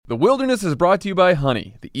The Wilderness is brought to you by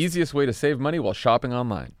Honey, the easiest way to save money while shopping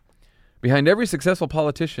online. Behind every successful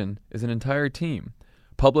politician is an entire team.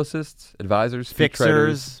 Publicists, advisors, speech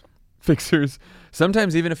writers, fixers,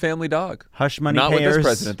 sometimes even a family dog. Hush money Not payers. with this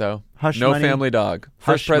president, though. Hush no money. family dog. First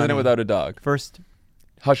Hush president money. without a dog. First,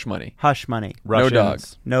 Hush money. hush money. Russians. No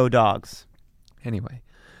dogs. No dogs. Anyway.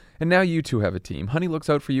 And now you too have a team. Honey looks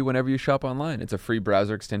out for you whenever you shop online. It's a free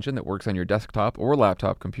browser extension that works on your desktop or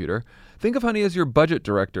laptop computer. Think of Honey as your budget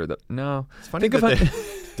director. It's funny that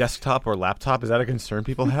desktop or laptop, is that a concern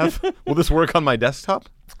people have? Will this work on my desktop?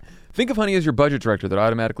 Think of Honey as your budget director that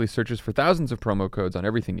automatically searches for thousands of promo codes on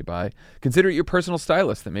everything you buy. Consider it your personal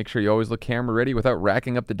stylist that makes sure you always look camera ready without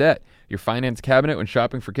racking up the debt. Your finance cabinet when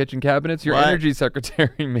shopping for kitchen cabinets. Your energy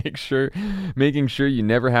secretary making sure you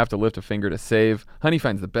never have to lift a finger to save. Honey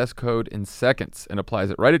finds the best code in seconds and applies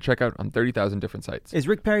it right at checkout on 30,000 different sites. Is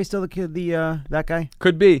Rick Perry still that guy?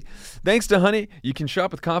 Could be. Thanks to Honey, you can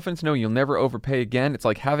shop with confidence knowing you'll never overpay again. It's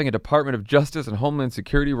like having a Department of Justice and Homeland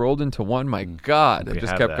Security rolled into one. My God, it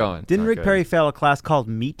just kept going. Didn't Rick Perry fail a class called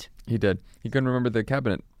Meat? He did. He couldn't remember the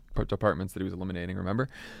cabinet departments that he was eliminating, remember?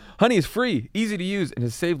 Honey is free, easy to use, and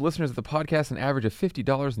has saved listeners of the podcast an average of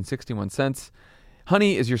 $50.61.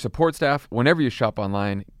 Honey is your support staff whenever you shop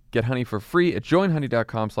online. Get Honey for free at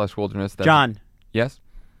joinhoney.com/wilderness. John. Yes?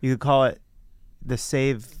 You could call it the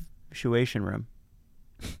Save-Shuation Room.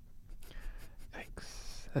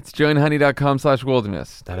 That's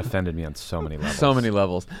joinhoney.com/wilderness. That offended me on so many levels. So many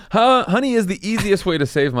levels. Honey is the easiest way to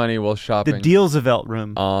save money while shopping. The Dealsavelt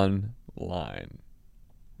Room. Online.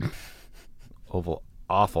 Oval.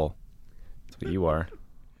 Awful. That's what you are.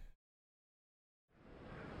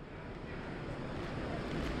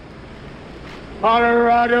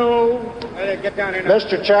 Colorado. Get down here now.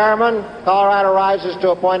 Mr. Chairman, Colorado rises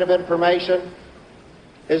to a point of information.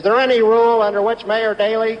 Is there any rule under which Mayor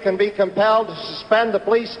Daley can be compelled to suspend the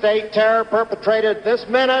police state terror perpetrated this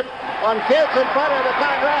minute on kids in front of the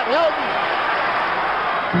Conrad Hilton?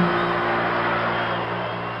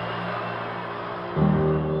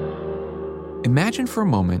 Imagine for a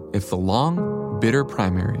moment if the long, bitter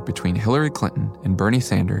primary between Hillary Clinton and Bernie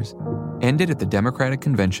Sanders ended at the Democratic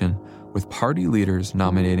convention with party leaders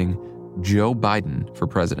nominating Joe Biden for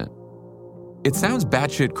president. It sounds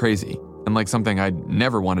batshit crazy and like something I'd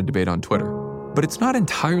never want to debate on Twitter, but it's not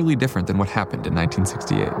entirely different than what happened in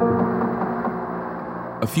 1968.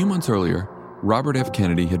 A few months earlier, Robert F.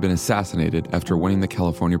 Kennedy had been assassinated after winning the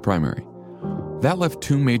California primary. That left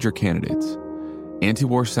two major candidates,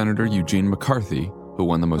 anti-war Senator Eugene McCarthy, who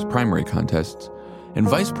won the most primary contests, and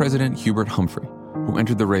Vice President Hubert Humphrey, who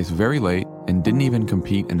entered the race very late and didn't even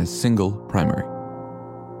compete in a single primary.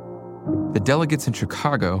 The delegates in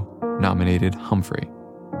Chicago nominated Humphrey.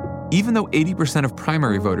 Even though 80% of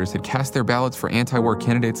primary voters had cast their ballots for anti-war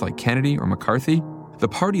candidates like Kennedy or McCarthy, the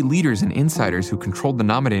party leaders and insiders who controlled the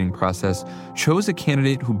nominating process chose a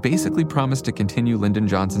candidate who basically promised to continue Lyndon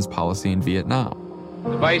Johnson's policy in Vietnam.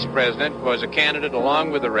 The vice president was a candidate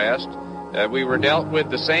along with the rest. We were dealt with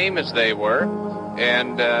the same as they were,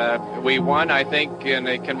 and we won, I think, in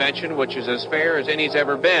a convention which is as fair as any's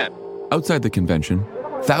ever been. Outside the convention,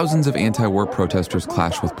 thousands of anti-war protesters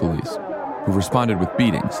clashed with police, who responded with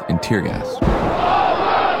beatings and tear gas.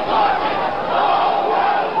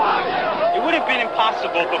 It would have been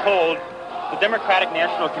impossible to hold the Democratic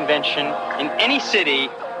National Convention in any city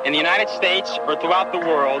in the United States or throughout the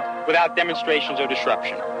world without demonstrations or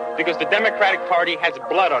disruption, because the Democratic Party has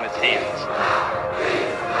blood on its hands.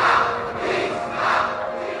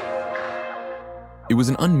 It was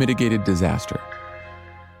an unmitigated disaster.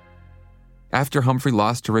 After Humphrey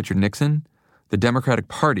lost to Richard Nixon, the Democratic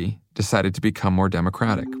Party decided to become more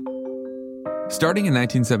democratic. Starting in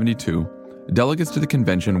 1972, delegates to the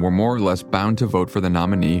convention were more or less bound to vote for the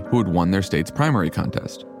nominee who had won their state's primary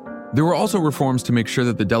contest. There were also reforms to make sure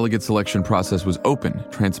that the delegate selection process was open,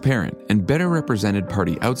 transparent, and better represented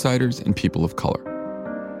party outsiders and people of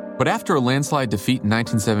color. But after a landslide defeat in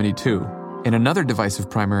 1972 and another divisive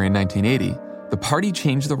primary in 1980, the party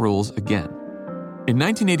changed the rules again. In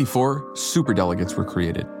 1984, superdelegates were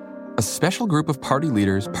created, a special group of party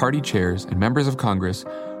leaders, party chairs, and members of Congress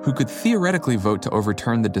who could theoretically vote to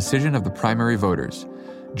overturn the decision of the primary voters,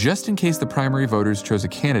 just in case the primary voters chose a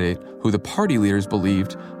candidate who the party leaders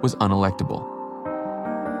believed was unelectable.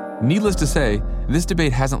 Needless to say, this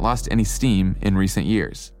debate hasn't lost any steam in recent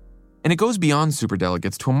years. And it goes beyond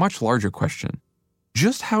superdelegates to a much larger question.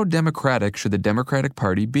 Just how democratic should the Democratic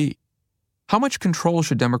Party be? How much control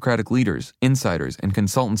should Democratic leaders, insiders, and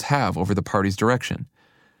consultants have over the party's direction?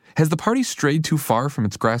 Has the party strayed too far from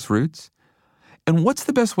its grassroots? And what's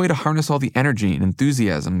the best way to harness all the energy and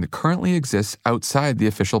enthusiasm that currently exists outside the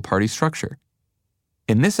official party structure?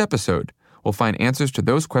 In this episode, we'll find answers to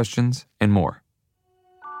those questions and more.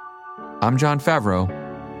 I'm Jon Favreau.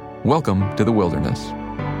 Welcome to the wilderness.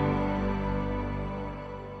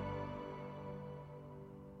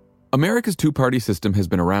 America's two-party system has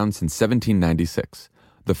been around since 1796,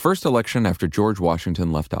 the first election after George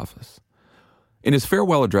Washington left office. In his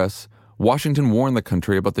farewell address, Washington warned the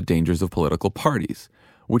country about the dangers of political parties,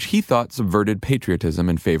 which he thought subverted patriotism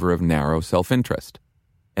in favor of narrow self-interest.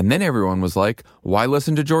 And then everyone was like, why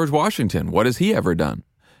listen to George Washington? What has he ever done?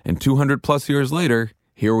 And 200 plus years later,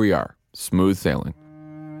 here we are, smooth sailing.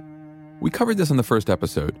 We covered this in the first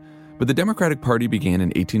episode, but the Democratic Party began in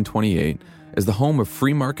 1828 as the home of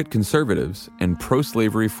free market conservatives and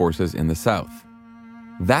pro-slavery forces in the South.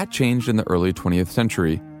 That changed in the early 20th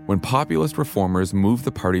century when populist reformers moved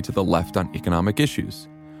the party to the left on economic issues,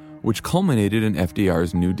 which culminated in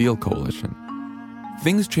FDR's New Deal coalition.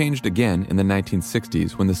 Things changed again in the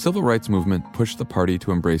 1960s when the civil rights movement pushed the party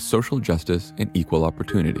to embrace social justice and equal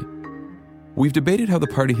opportunity. We've debated how the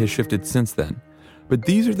party has shifted since then, but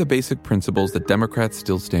these are the basic principles that Democrats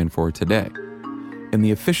still stand for today. And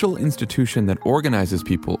the official institution that organizes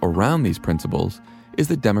people around these principles is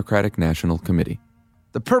the Democratic National Committee.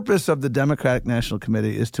 The purpose of the Democratic National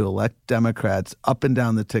Committee is to elect Democrats up and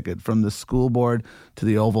down the ticket from the school board to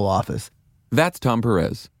the Oval Office. That's Tom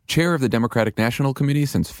Perez, chair of the Democratic National Committee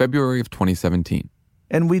since February of 2017.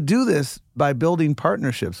 And we do this by building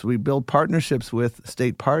partnerships. We build partnerships with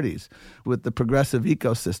state parties, with the progressive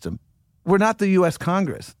ecosystem. We're not the U.S.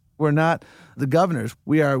 Congress. We're not the governors.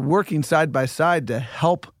 We are working side by side to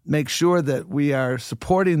help make sure that we are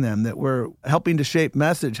supporting them, that we're helping to shape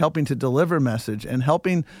message, helping to deliver message, and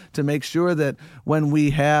helping to make sure that when we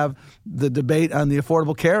have the debate on the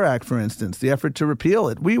Affordable Care Act, for instance, the effort to repeal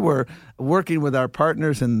it, we were working with our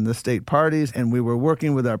partners in the state parties, and we were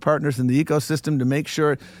working with our partners in the ecosystem to make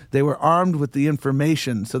sure they were armed with the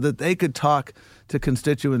information so that they could talk to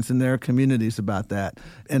constituents in their communities about that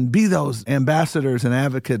and be those ambassadors and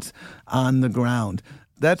advocates on the ground.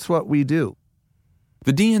 That's what we do.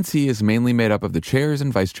 The DNC is mainly made up of the chairs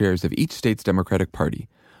and vice chairs of each state's Democratic Party,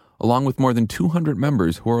 along with more than 200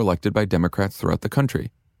 members who are elected by Democrats throughout the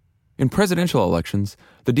country. In presidential elections,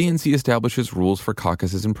 the DNC establishes rules for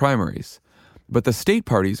caucuses and primaries, but the state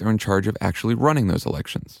parties are in charge of actually running those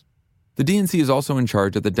elections. The DNC is also in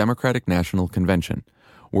charge of the Democratic National Convention,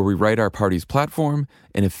 where we write our party's platform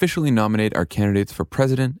and officially nominate our candidates for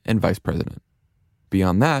president and vice president.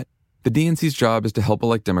 Beyond that, the DNC's job is to help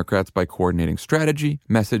elect Democrats by coordinating strategy,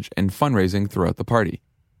 message, and fundraising throughout the party.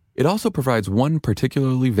 It also provides one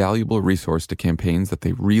particularly valuable resource to campaigns that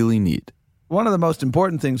they really need. One of the most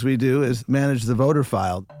important things we do is manage the voter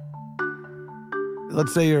file.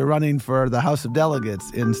 Let's say you're running for the House of Delegates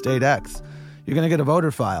in State X. You're going to get a voter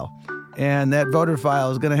file, and that voter file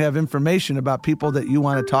is going to have information about people that you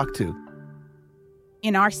want to talk to.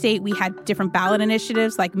 In our state, we had different ballot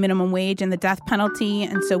initiatives like minimum wage and the death penalty,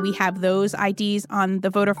 and so we have those IDs on the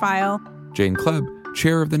voter file. Jane Kleb,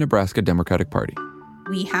 chair of the Nebraska Democratic Party.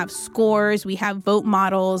 We have scores, we have vote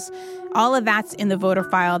models. All of that's in the voter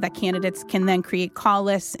file that candidates can then create call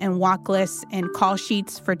lists and walk lists and call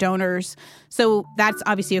sheets for donors. So that's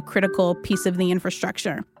obviously a critical piece of the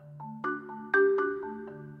infrastructure.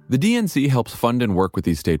 The DNC helps fund and work with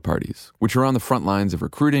these state parties, which are on the front lines of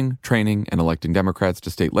recruiting, training, and electing Democrats to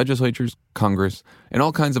state legislatures, Congress, and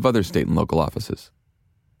all kinds of other state and local offices.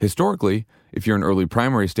 Historically, if you're an early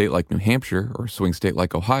primary state like New Hampshire or a swing state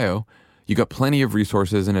like Ohio, you got plenty of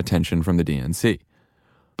resources and attention from the DNC.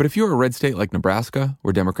 But if you're a red state like Nebraska,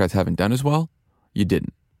 where Democrats haven't done as well, you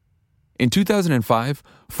didn't. In 2005,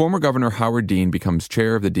 former Governor Howard Dean becomes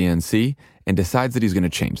chair of the DNC and decides that he's going to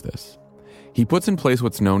change this. He puts in place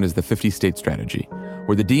what's known as the 50-state strategy,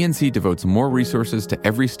 where the DNC devotes more resources to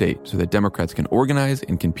every state so that Democrats can organize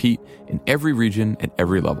and compete in every region at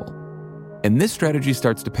every level. And this strategy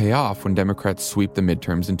starts to pay off when Democrats sweep the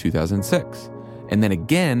midterms in 2006, and then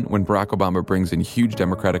again when Barack Obama brings in huge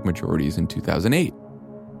Democratic majorities in 2008.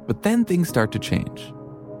 But then things start to change.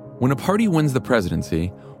 When a party wins the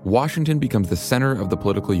presidency, Washington becomes the center of the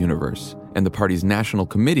political universe, and the party's national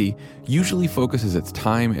committee usually focuses its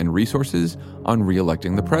time and resources on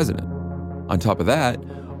re-electing the president. On top of that,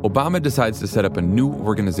 Obama decides to set up a new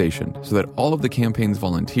organization so that all of the campaign's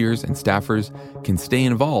volunteers and staffers can stay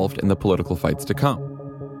involved in the political fights to come.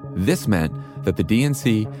 This meant that the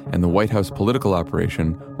DNC and the White House political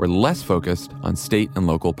operation were less focused on state and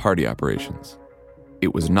local party operations.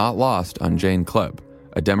 It was not lost on Jane Kleb,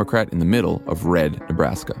 a Democrat in the middle of red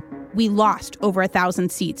Nebraska. We lost over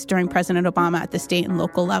 1,000 seats during President Obama at the state and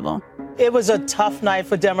local level. It was a tough night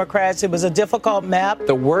for Democrats. It was a difficult map.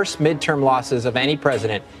 The worst midterm losses of any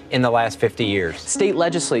president in the last 50 years. State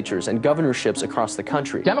legislatures and governorships across the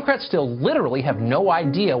country. Democrats still literally have no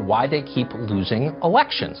idea why they keep losing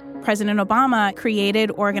elections. President Obama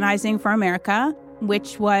created Organizing for America,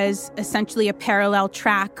 which was essentially a parallel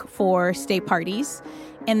track for state parties.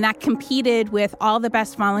 And that competed with all the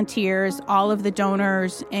best volunteers, all of the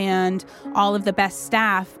donors, and all of the best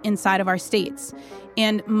staff inside of our states.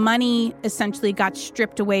 And money essentially got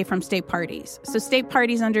stripped away from state parties. So state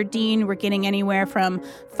parties under Dean were getting anywhere from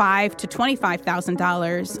 $5,000 to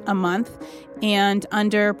 $25,000 a month. And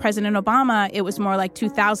under President Obama, it was more like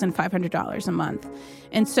 $2,500 a month.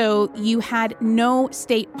 And so you had no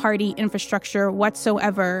state party infrastructure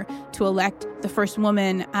whatsoever to elect the first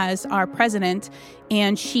woman as our president.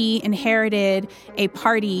 And she inherited a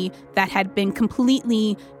party that had been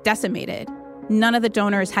completely decimated. None of the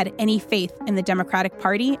donors had any faith in the Democratic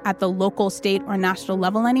Party at the local, state, or national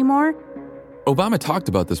level anymore. Obama talked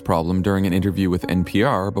about this problem during an interview with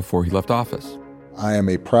NPR before he left office. I am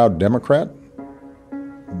a proud Democrat,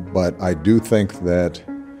 but I do think that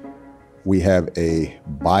we have a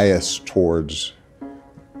bias towards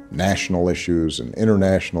national issues and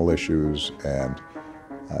international issues, and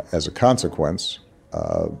as a consequence,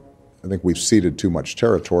 I think we've ceded too much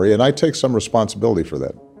territory, and I take some responsibility for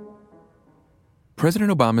that.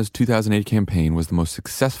 President Obama's 2008 campaign was the most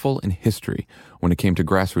successful in history when it came to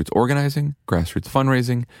grassroots organizing, grassroots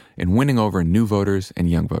fundraising, and winning over new voters and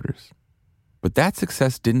young voters. But that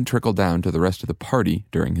success didn't trickle down to the rest of the party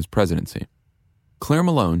during his presidency. Claire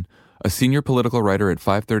Malone, a senior political writer at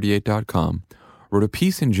 538.com, wrote a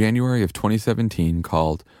piece in January of 2017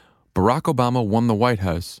 called "Barack Obama Won the White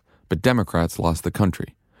House, but Democrats Lost the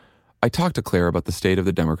Country." I talked to Claire about the state of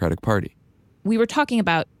the Democratic Party. We were talking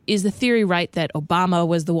about, is the theory right that Obama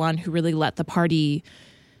was the one who really let the party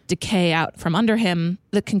decay out from under him?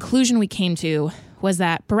 The conclusion we came to was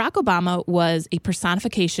that Barack Obama was a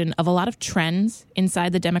personification of a lot of trends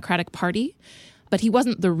inside the Democratic Party, but he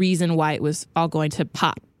wasn't the reason why it was all going to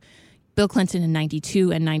pop. Bill Clinton in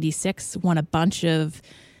 92 and 96 won a bunch of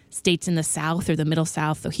states in the South or the Middle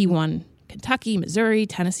South. So he won Kentucky, Missouri,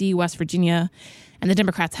 Tennessee, West Virginia, and the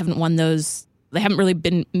Democrats haven't won those. They haven't really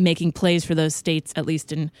been making plays for those states, at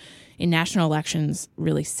least in national elections,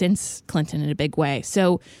 really since Clinton in a big way.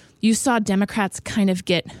 So you saw Democrats kind of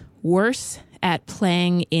get worse at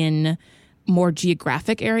playing in more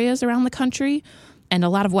geographic areas around the country. And a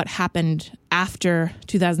lot of what happened after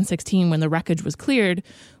 2016, when the wreckage was cleared,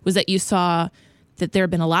 was that you saw that there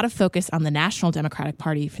had been a lot of focus on the National Democratic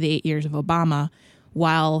Party for the 8 years of Obama,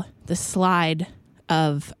 while the slide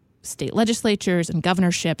of state legislatures and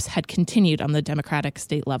governorships had continued on the Democratic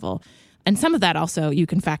state level. And some of that also, you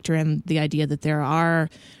can factor in the idea that there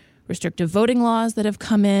are restrictive voting laws that have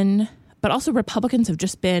come in, but also Republicans have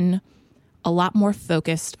just been a lot more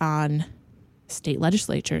focused on state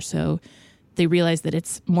legislatures. So they realize that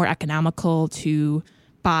it's more economical to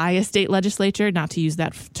buy a state legislature, not to use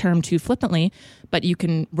that term too flippantly, but you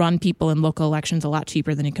can run people in local elections a lot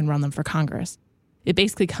cheaper than you can run them for Congress. It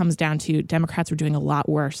basically comes down to Democrats were doing a lot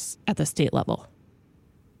worse at the state level.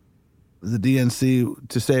 The DNC,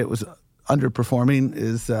 to say it was underperforming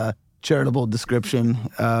is a charitable description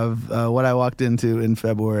of what I walked into in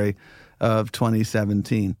February of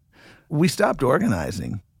 2017. We stopped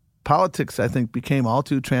organizing. Politics, I think, became all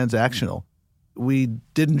too transactional. We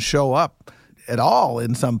didn't show up at all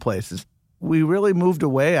in some places. We really moved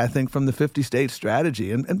away, I think, from the 50-state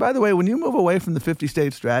strategy. And by the way, when you move away from the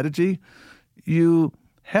 50-state strategy, you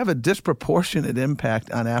have a disproportionate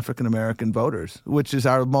impact on African-American voters, which is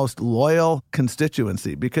our most loyal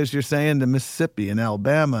constituency, because you're saying to Mississippi and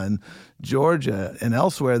Alabama and Georgia and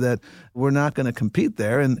elsewhere that we're not going to compete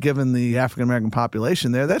there. And given the African-American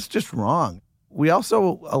population there, that's just wrong. We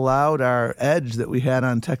also allowed our edge that we had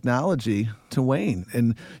on technology to wane.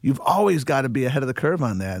 And you've always got to be ahead of the curve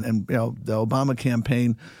on that. And, you know, the Obama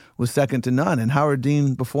campaign was second to none. And Howard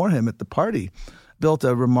Dean before him at the party built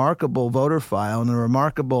a remarkable voter file and a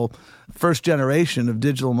remarkable first generation of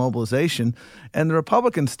digital mobilization. And the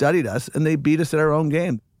Republicans studied us, and they beat us at our own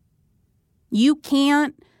game. You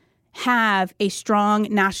can't have a strong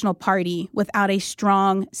national party without a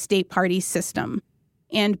strong state party system.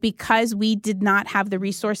 And because we did not have the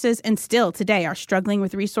resources, and still today are struggling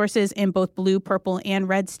with resources in both blue, purple, and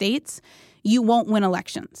red states, you won't win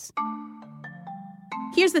elections.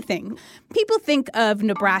 Here's the thing. People think of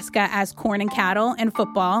Nebraska as corn and cattle and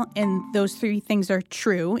football, and those three things are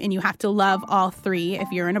true, and you have to love all three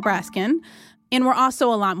if you're a Nebraskan. And we're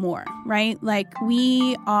also a lot more, right? Like,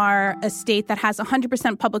 we are a state that has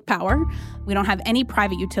 100% public power. We don't have any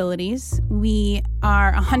private utilities. We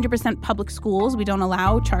are 100% public schools. We don't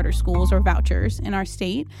allow charter schools or vouchers in our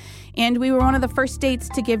state. And we were one of the first states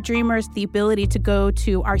to give Dreamers the ability to go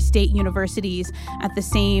to our state universities at the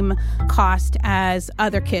same cost as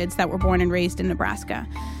other kids that were born and raised in Nebraska.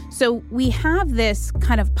 So we have this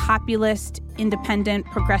kind of populist, independent,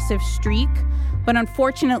 progressive streak. But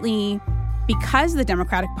unfortunately, because the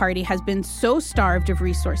Democratic Party has been so starved of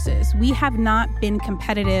resources, we have not been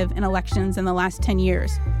competitive in elections in the last 10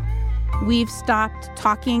 years. We've stopped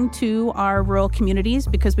talking to our rural communities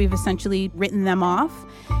because we've essentially written them off.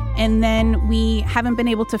 And then we haven't been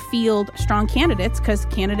able to field strong candidates because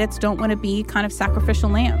candidates don't want to be kind of sacrificial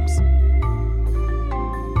lambs.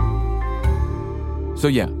 So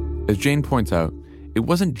yeah, as Jane points out, it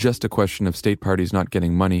wasn't just a question of state parties not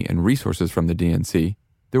getting money and resources from the DNC.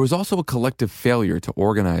 There was also a collective failure to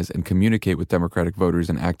organize and communicate with Democratic voters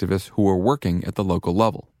and activists who were working at the local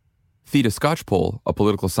level. Theda Skocpol, a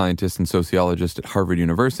political scientist and sociologist at Harvard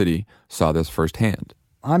University, saw this firsthand.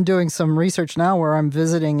 I'm doing some research now where I'm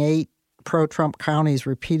visiting 8 pro-Trump counties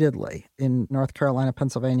repeatedly in North Carolina,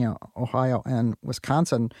 Pennsylvania, Ohio, and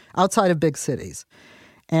Wisconsin, outside of big cities.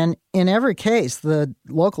 And in every case, the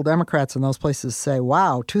local Democrats in those places say,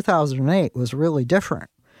 wow, 2008 was really different.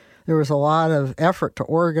 There was a lot of effort to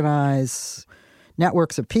organize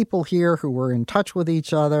networks of people here who were in touch with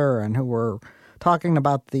each other and who were talking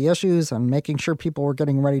about the issues and making sure people were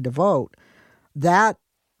getting ready to vote. That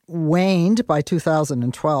waned by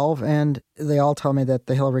 2012, and they all tell me that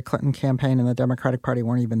the Hillary Clinton campaign and the Democratic Party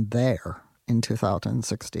weren't even there in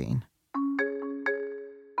 2016.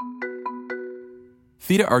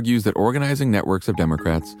 Theda argues that organizing networks of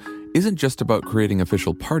Democrats isn't just about creating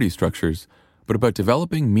official party structures, but about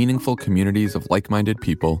developing meaningful communities of like-minded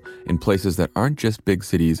people in places that aren't just big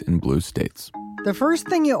cities in blue states. The first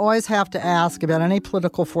thing you always have to ask about any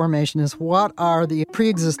political formation is what are the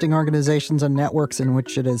pre-existing organizations and networks in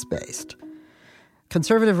which it is based.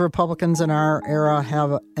 Conservative Republicans in our era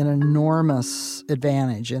have an enormous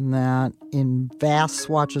advantage in that in vast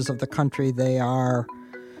swatches of the country they are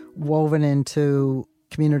woven into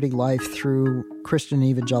community life through Christian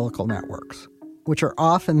evangelical networks, which are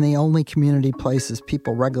often the only community places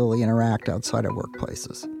people regularly interact outside of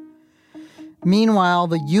workplaces. Meanwhile,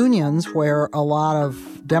 the unions, where a lot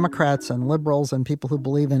of Democrats and liberals and people who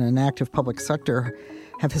believe in an active public sector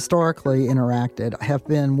have historically interacted, have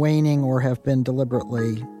been waning or have been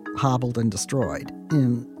deliberately hobbled and destroyed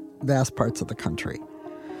in vast parts of the country.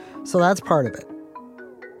 So that's part of it.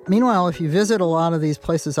 Meanwhile, if you visit a lot of these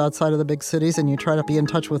places outside of the big cities and you try to be in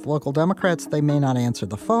touch with local Democrats, they may not answer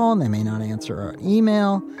the phone, they may not answer an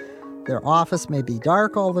email, their office may be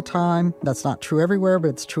dark all the time. That's not true everywhere, but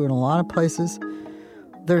it's true in a lot of places.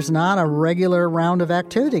 There's not a regular round of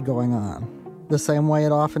activity going on, the same way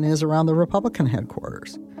it often is around the Republican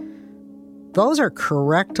headquarters. Those are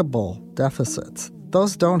correctable deficits.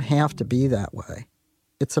 Those don't have to be that way.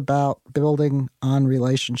 It's about building on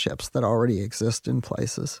relationships that already exist in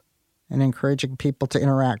places and encouraging people to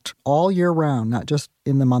interact all year round, not just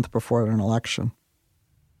in the month before an election.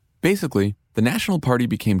 Basically, the National Party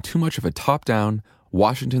became too much of a top-down,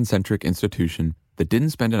 Washington-centric institution that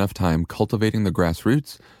didn't spend enough time cultivating the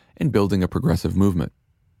grassroots and building a progressive movement.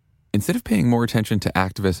 Instead of paying more attention to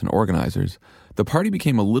activists and organizers, the party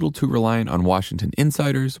became a little too reliant on Washington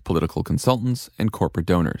insiders, political consultants, and corporate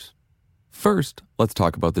donors. First, let's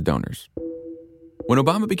talk about the donors. When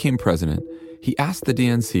Obama became president, he asked the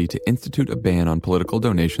DNC to institute a ban on political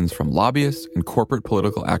donations from lobbyists and corporate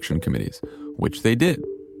political action committees, which they did.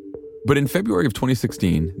 But in February of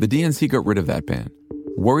 2016, the DNC got rid of that ban,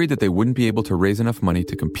 worried that they wouldn't be able to raise enough money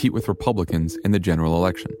to compete with Republicans in the general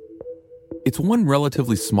election. It's one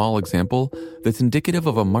relatively small example that's indicative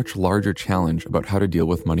of a much larger challenge about how to deal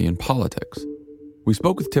with money in politics. We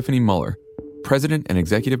spoke with Tiffany Muller, president and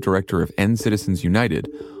executive director of End Citizens United,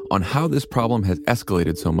 on how this problem has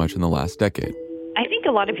escalated so much in the last decade. I think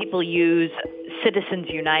a lot of people use Citizens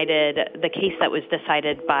United, the case that was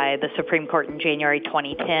decided by the Supreme Court in January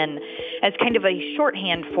 2010, as kind of a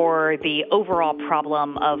shorthand for the overall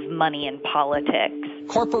problem of money in politics.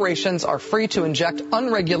 Corporations are free to inject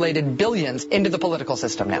unregulated billions into the political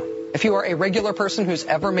system now. If you are a regular person who's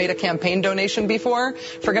ever made a campaign donation before,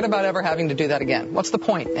 forget about ever having to do that again. What's the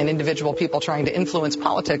point in individual people trying to influence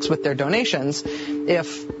politics with their donations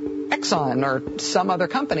if Exxon or some other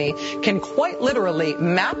company can quite literally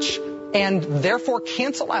match and therefore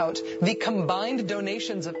cancel out the combined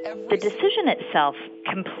donations of every... The decision itself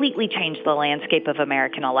completely changed the landscape of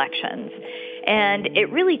American elections. And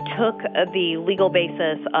it really took the legal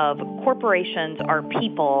basis of corporations are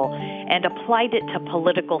people and applied it to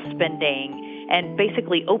political spending and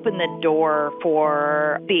basically opened the door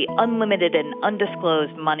for the unlimited and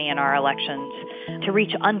undisclosed money in our elections to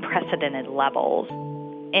reach unprecedented levels.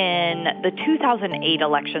 In the 2008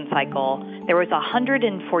 election cycle, there was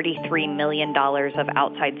 $143 million of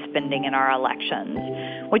outside spending in our elections,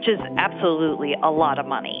 which is absolutely a lot of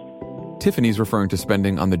money. Tiffany's referring to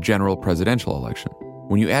spending on the general presidential election.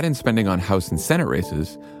 When you add in spending on House and Senate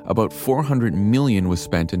races, about $400 million was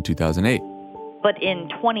spent in 2008. But in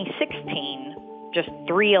 2016, just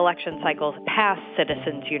 3 election cycles past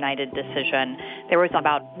Citizens United decision, there was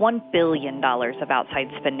about $1 billion of outside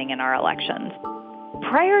spending in our elections.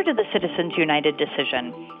 Prior to the Citizens United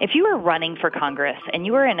decision, if you were running for Congress and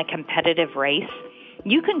you were in a competitive race,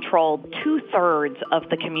 you controlled 2/3 of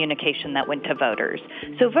the communication that went to voters.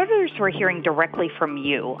 So voters were hearing directly from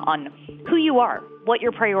you on who you are, what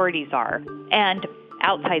your priorities are, and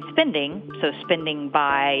outside spending, so spending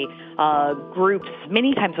by groups,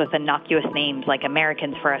 many times with innocuous names like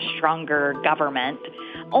Americans for a Stronger Government,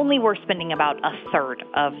 only were spending about 1/3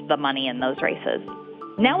 of the money in those races.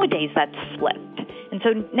 Nowadays, that's flipped. And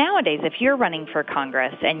so nowadays, if you're running for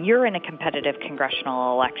Congress and you're in a competitive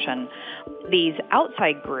congressional election, these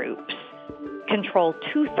outside groups control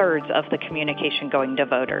 2/3 of the communication going to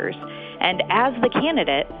voters. And as the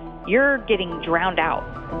candidate, you're getting drowned out.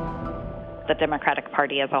 The Democratic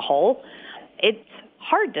Party as a whole, it's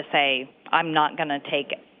hard to say, I'm not going to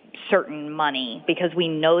take certain money, because we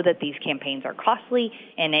know that these campaigns are costly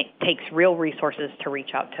and it takes real resources to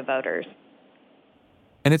reach out to voters.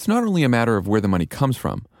 And it's not only a matter of where the money comes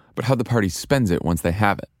from, but how the party spends it once they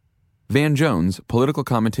have it. Van Jones, political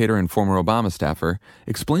commentator and former Obama staffer,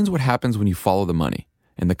 explains what happens when you follow the money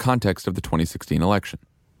in the context of the 2016 election.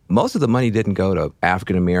 Most of the money didn't go to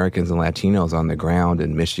African Americans and Latinos on the ground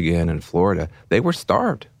in Michigan and Florida. They were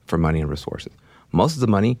starved for money and resources. Most of the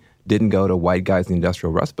money didn't go to white guys in the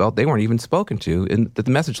industrial Rust Belt. They weren't even spoken to at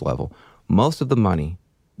the message level. Most of the money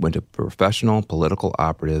went to professional political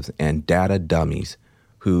operatives and data dummies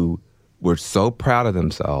who were so proud of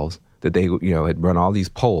themselves that they, had run all these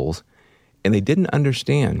polls, and they didn't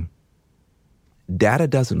understand data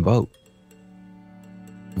doesn't vote.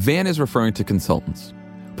 Van is referring to consultants,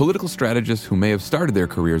 political strategists who may have started their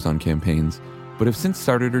careers on campaigns, but have since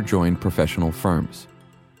started or joined professional firms.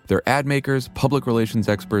 They're ad makers, public relations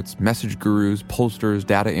experts, message gurus, pollsters,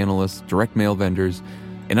 data analysts, direct mail vendors,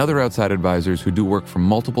 and other outside advisors who do work for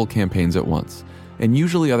multiple campaigns at once, and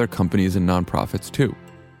usually other companies and nonprofits too.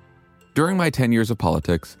 During my 10 years of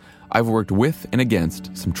politics, I've worked with and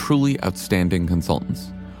against some truly outstanding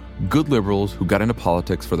consultants. Good liberals who got into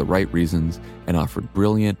politics for the right reasons and offered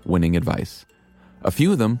brilliant, winning advice. A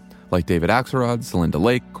few of them, like David Axelrod, Celinda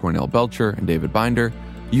Lake, Cornell Belcher, and David Binder,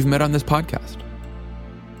 you've met on this podcast.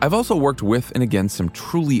 I've also worked with and against some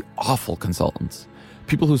truly awful consultants,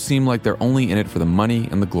 people who seem like they're only in it for the money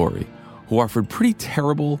and the glory, who offered pretty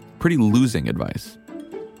terrible, pretty losing advice.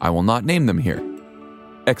 I will not name them here.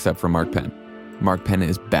 Except for Mark Penn. Mark Penn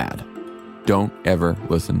is bad. Don't ever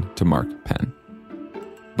listen to Mark Penn.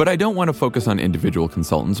 But I don't want to focus on individual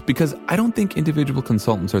consultants because I don't think individual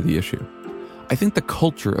consultants are the issue. I think the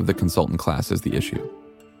culture of the consultant class is the issue.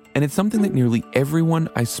 And it's something that nearly everyone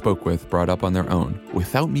I spoke with brought up on their own,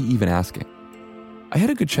 without me even asking. I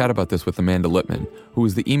had a good chat about this with Amanda Lippman, who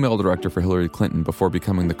was the email director for Hillary Clinton before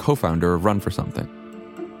becoming the co-founder of Run for Something.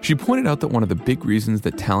 She pointed out that one of the big reasons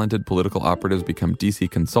that talented political operatives become DC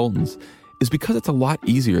consultants is because it's a lot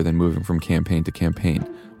easier than moving from campaign to campaign,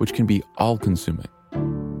 which can be all-consuming.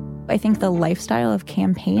 I think the lifestyle of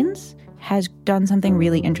campaigns has done something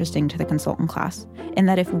really interesting to the consultant class, in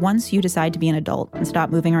that if once you decide to be an adult and stop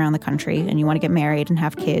moving around the country and you want to get married and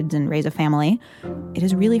have kids and raise a family, it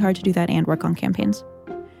is really hard to do that and work on campaigns.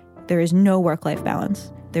 There is no work-life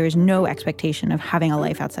balance. There is no expectation of having a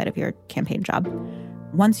life outside of your campaign job.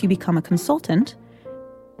 Once you become a consultant,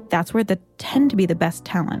 that's where tend to be the best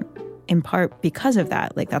talent, in part because of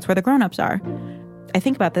that. Like, that's where the grown-ups are. I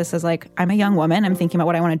think about this as I'm a young woman. I'm thinking about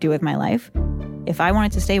what I want to do with my life. If I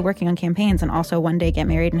wanted to stay working on campaigns and also one day get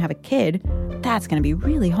married and have a kid, that's going to be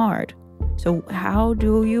really hard. So how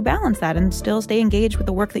do you balance that and still stay engaged with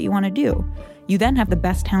the work that you want to do? You then have the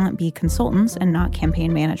best talent be consultants and not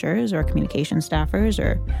campaign managers or communication staffers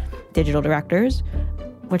or digital directors,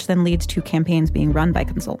 which then leads to campaigns being run by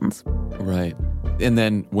consultants. Right. And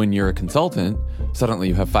then when you're a consultant, suddenly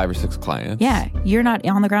you have 5 or 6 clients. Yeah, you're not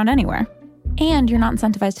on the ground anywhere. And you're not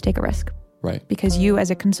incentivized to take a risk. Right. Because you as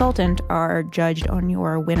a consultant are judged on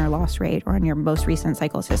your win or loss rate or on your most recent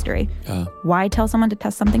cycle's history. Why tell someone to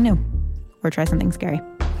test something new or try something scary?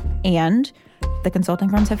 And The consulting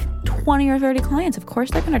firms have 20 or 30 clients. Of course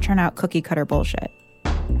they're going to turn out cookie-cutter bullshit.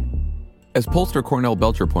 As pollster Cornell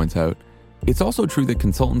Belcher points out, it's also true that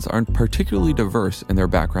consultants aren't particularly diverse in their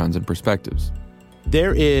backgrounds and perspectives.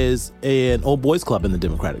 There is an old boys club in the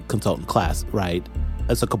Democratic consultant class, right?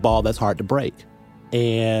 It's a cabal that's hard to break,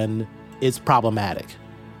 and it's problematic.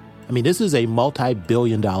 I mean, this is a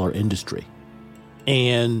multi-billion-dollar industry.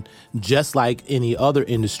 And just like any other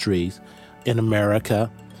industries in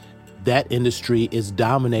America, that industry is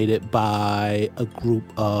dominated by a group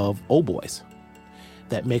of old boys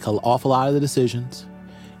that make an awful lot of the decisions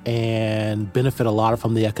and benefit a lot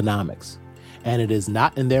from the economics. And it is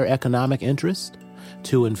not in their economic interest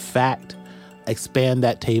to, in fact, expand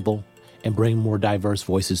that table and bring more diverse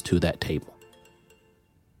voices to that table.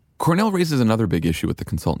 Cornell raises another big issue with the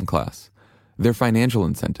consultant class, their financial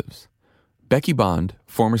incentives. Becky Bond,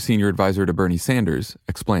 former senior advisor to Bernie Sanders,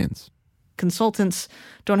 explains. Consultants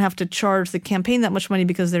don't have to charge the campaign that much money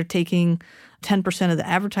because they're taking 10% of the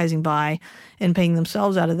advertising buy and paying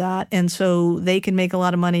themselves out of that. And so they can make a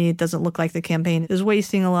lot of money. It doesn't look like the campaign is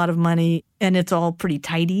wasting a lot of money, and it's all pretty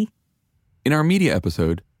tidy. In our media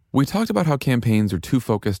episode, we talked about how campaigns are too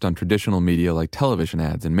focused on traditional media like television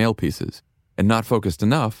ads and mail pieces, and not focused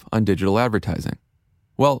enough on digital advertising.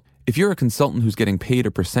 Well, if you're a consultant who's getting paid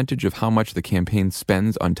a percentage of how much the campaign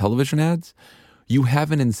spends on television ads, you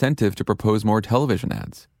have an incentive to propose more television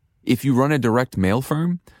ads. If you run a direct mail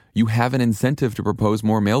firm, you have an incentive to propose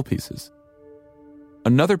more mail pieces.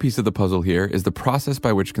 Another piece of the puzzle here is the process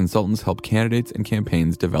by which consultants help candidates and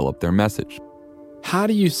campaigns develop their message. How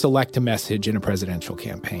do you select a message in a presidential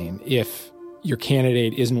campaign if your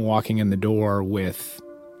candidate isn't walking in the door with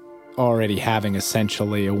already having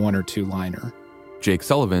essentially a one or two liner? Jake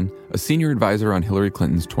Sullivan, a senior advisor on Hillary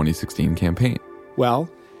Clinton's 2016 campaign. Well,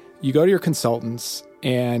 you go to your consultants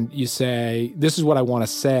and you say, this is what I want to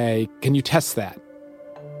say. Can you test that?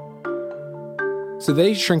 So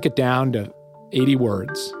they shrink it down to 80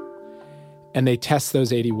 words, and they test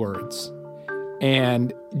those 80 words.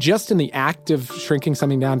 And just in the act of shrinking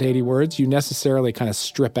something down to 80 words, you necessarily kind of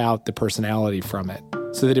strip out the personality from it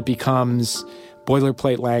so that it becomes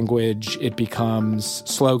boilerplate language, it becomes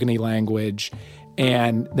slogan-y language,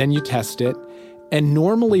 and then you test it. And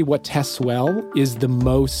normally what tests well is the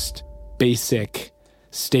most basic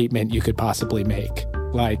statement you could possibly make.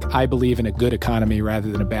 Like, I believe in a good economy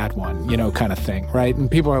rather than a bad one, kind of thing, right?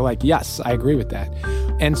 And people are like, yes, I agree with that.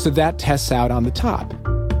 And so that tests out on the top.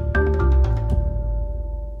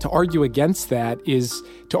 To argue against that is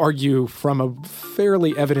to argue from a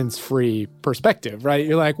fairly evidence-free perspective, right?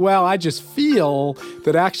 You're like, well, I just feel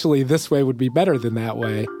that actually this way would be better than that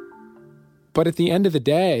way. But at the end of the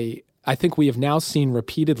day, I think we have now seen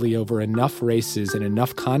repeatedly over enough races and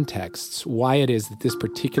enough contexts why it is that this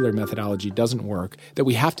particular methodology doesn't work, that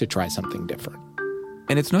we have to try something different.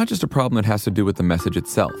 And it's not just a problem that has to do with the message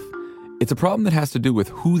itself. It's a problem that has to do with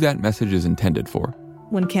who that message is intended for.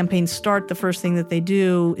 When campaigns start, the first thing that they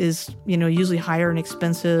do is, usually hire an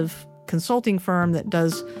expensive consulting firm that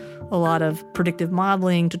does a lot of predictive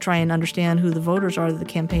modeling to try and understand who the voters are that the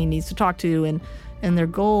campaign needs to talk to. And their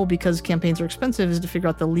goal, because campaigns are expensive, is to figure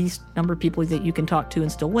out the least number of people that you can talk to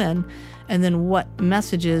and still win. And then what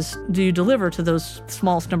messages do you deliver to those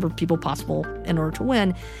smallest number of people possible in order to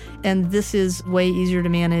win? And this is way easier to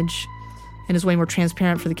manage and is way more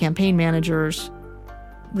transparent for the campaign managers.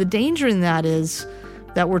 The danger in that is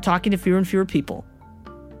that we're talking to fewer and fewer people.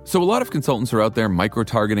 So a lot of consultants are out there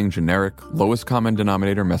micro-targeting generic, lowest common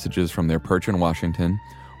denominator messages from their perch in Washington,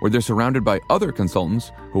 where they're surrounded by other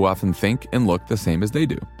consultants who often think and look the same as they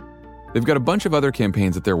do. They've got a bunch of other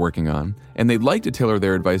campaigns that they're working on, and they'd like to tailor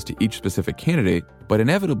their advice to each specific candidate, but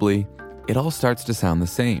inevitably, it all starts to sound the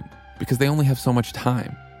same because they only have so much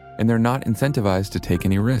time, and they're not incentivized to take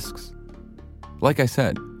any risks. Like I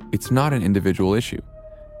said, it's not an individual issue.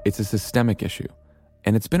 It's a systemic issue,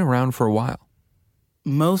 and it's been around for a while.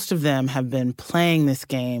 Most of them have been playing this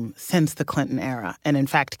game since the Clinton era, and in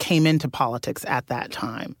fact came into politics at that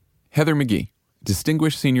time. Heather McGhee,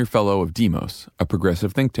 Distinguished Senior Fellow of Demos, a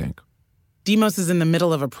progressive think tank. Demos is in the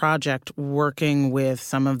middle of a project working with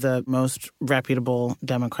some of the most reputable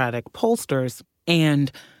Democratic pollsters,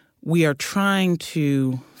 and we are trying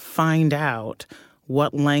to find out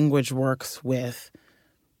what language works with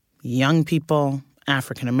young people,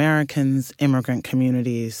 African Americans, immigrant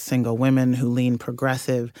communities, single women who lean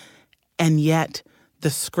progressive. And yet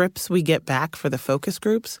the scripts we get back for the focus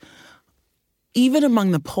groups, even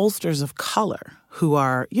among the pollsters of color who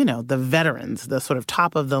are, the veterans, the sort of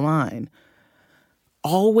top of the line,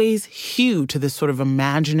 always hew to this sort of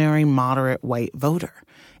imaginary moderate white voter.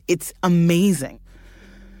 It's amazing.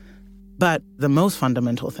 But the most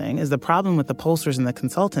fundamental thing is the problem with the pollsters and the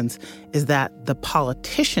consultants is that the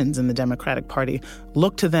politicians in the Democratic Party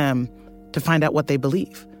look to them to find out what they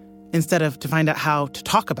believe instead of to find out how to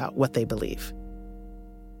talk about what they believe.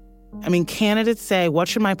 I mean, candidates say, what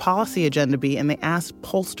should my policy agenda be? And they ask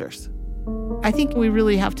pollsters. I think we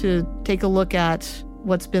really have to take a look at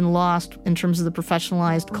what's been lost in terms of the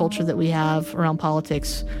professionalized culture that we have around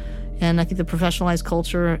politics. And I think the professionalized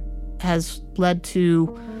culture has led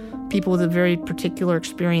to people with a very particular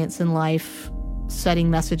experience in life setting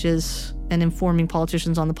messages and informing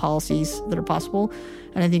politicians on the policies that are possible.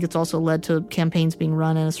 And I think it's also led to campaigns being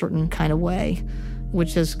run in a certain kind of way,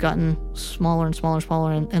 which has gotten smaller and smaller and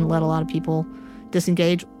smaller and let a lot of people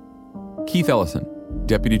disengage. Keith Ellison,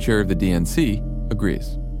 deputy chair of the DNC,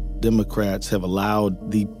 agrees. Democrats have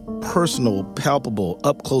allowed the personal, palpable,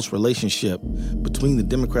 up-close relationship between the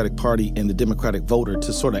Democratic Party and the Democratic voter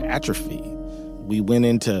to sort of atrophy. We went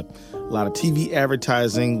into a lot of TV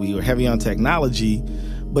advertising. We were heavy on technology.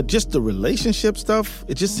 But just the relationship stuff,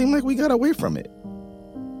 it just seemed like we got away from it.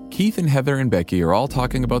 Keith and Heather and Becky are all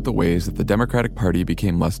talking about the ways that the Democratic Party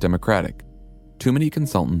became less democratic. Too many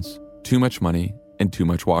consultants, too much money, and too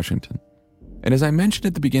much Washington. And as I mentioned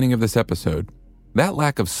at the beginning of this episode, that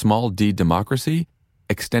lack of small d democracy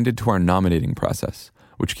extended to our nominating process,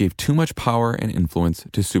 which gave too much power and influence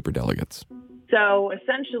to superdelegates. So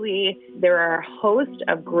essentially, there are a host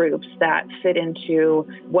of groups that fit into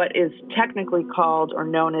what is technically called or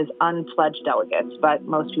known as unpledged delegates, but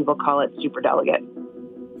most people call it superdelegate.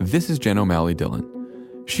 This is Jen O'Malley Dillon.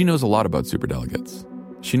 She knows a lot about superdelegates.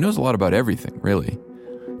 She knows a lot about everything, really.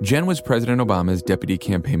 Jen was President Obama's deputy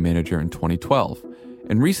campaign manager in 2012,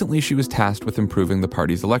 and recently she was tasked with improving the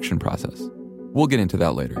party's election process. We'll get into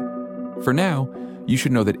that later. For now, you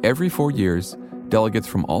should know that every 4 years, delegates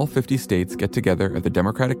from all 50 states get together at the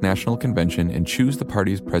Democratic National Convention and choose the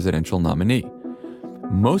party's presidential nominee.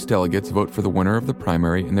 Most delegates vote for the winner of the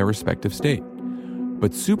primary in their respective state.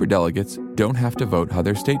 But superdelegates don't have to vote how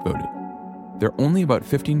their state voted. They're only about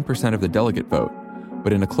 15% of the delegate vote,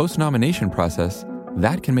 but in a close nomination process,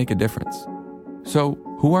 that can make a difference. So,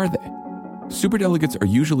 who are they? Superdelegates are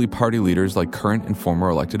usually party leaders like current and former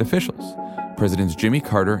elected officials. Presidents Jimmy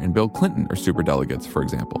Carter and Bill Clinton are superdelegates, for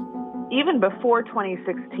example. Even before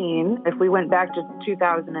 2016, if we went back to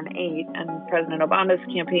 2008 and President Obama's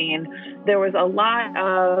campaign, there was a lot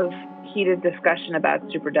of heated discussion about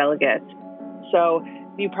superdelegates. So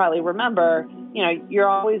you probably remember, you're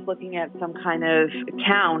always looking at some kind of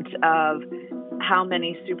count of how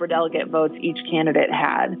many superdelegate votes each candidate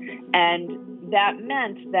had. And that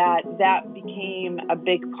meant that became a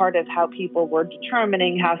big part of how people were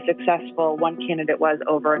determining how successful one candidate was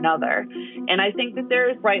over another. And I think that there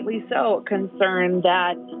is rightly so concern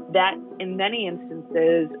that in many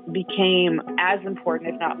instances became as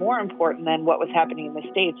important, if not more important, than what was happening in the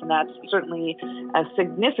states. And that's certainly a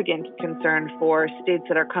significant concern for states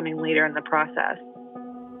that are coming later in the process.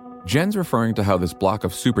 Jen's referring to how this block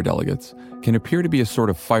of superdelegates can appear to be a sort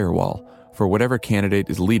of firewall for whatever candidate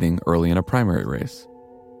is leading early in a primary race.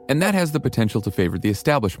 And that has the potential to favor the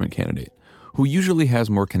establishment candidate, who usually has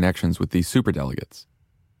more connections with these superdelegates.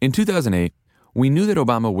 In 2008, we knew that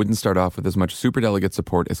Obama wouldn't start off with as much superdelegate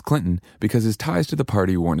support as Clinton because his ties to the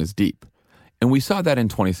party weren't as deep. And we saw that in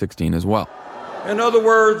 2016 as well. In other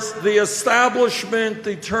words, the establishment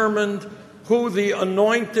determined who the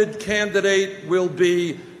anointed candidate will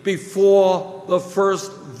be before the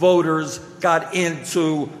first voters got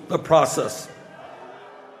into the process.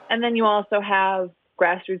 And then you also have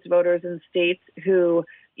grassroots voters in states who,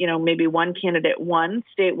 maybe one candidate won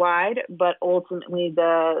statewide, but ultimately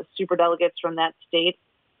the superdelegates from that state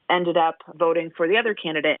ended up voting for the other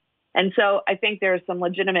candidate. And so I think there's some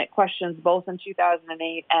legitimate questions both in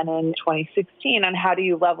 2008 and in 2016 on how do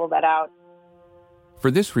you level that out. For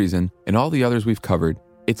this reason, and all the others we've covered,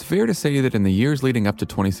 it's fair to say that in the years leading up to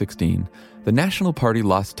 2016, the National Party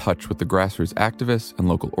lost touch with the grassroots activists and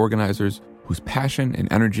local organizers whose passion and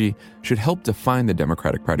energy should help define the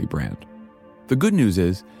Democratic Party brand. The good news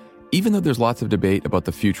is, even though there's lots of debate about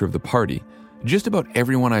the future of the party, just about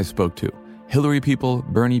everyone I spoke to, Hillary people,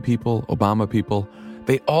 Bernie people, Obama people,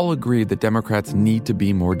 they all agreed that Democrats need to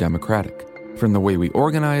be more democratic, from the way we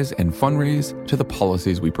organize and fundraise to the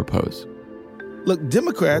policies we propose. Look,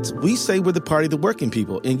 Democrats, we say we're the party of the working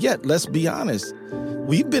people. And yet, let's be honest,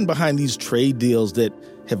 we've been behind these trade deals that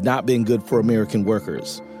have not been good for American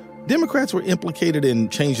workers. Democrats were implicated in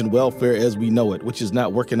changing welfare as we know it, which is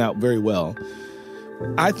not working out very well.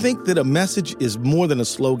 I think that a message is more than a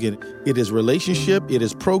slogan. It is relationship, it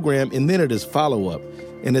is program, and then it is follow-up.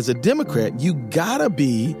 And as a Democrat, you gotta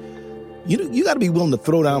be willing to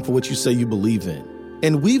throw down for what you say you believe in.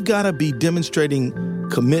 And we've got to be demonstrating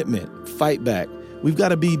commitment, fight back. We've got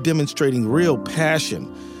to be demonstrating real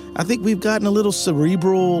passion. I think we've gotten a little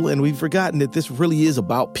cerebral and we've forgotten that this really is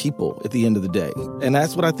about people at the end of the day. And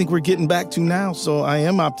that's what I think we're getting back to now, so I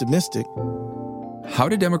am optimistic. How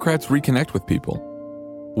do Democrats reconnect with people?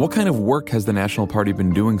 What kind of work has the National Party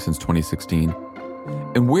been doing since 2016?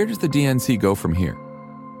 And where does the DNC go from here?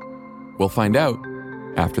 We'll find out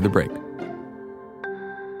after the break.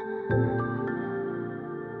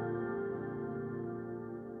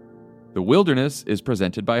 The Wilderness is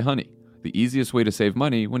presented by Honey, the easiest way to save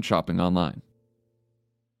money when shopping online.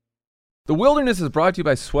 The Wilderness is brought to you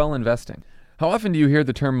by Swell Investing. How often do you hear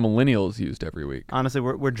the term millennials used every week? Honestly,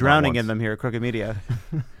 we're drowning in them here at Crooked Media.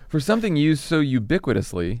 For something used so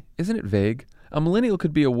ubiquitously, isn't it vague? A millennial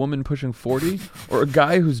could be a woman pushing 40 or a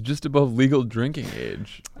guy who's just above legal drinking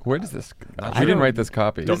age. Where does this... I didn't write this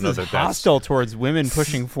copy. This is hostile towards women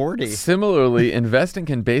pushing 40. Similarly, investing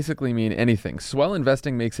can basically mean anything. Swell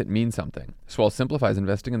Investing makes it mean something. Swell simplifies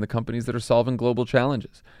investing in the companies that are solving global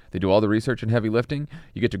challenges. They do all the research and heavy lifting.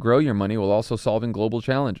 You get to grow your money while also solving global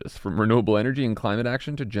challenges, from renewable energy and climate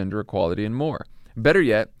action to gender equality and more. Better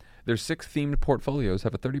yet, their 6 themed portfolios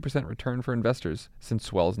have a 30% return for investors since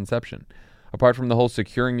Swell's inception. Apart from the whole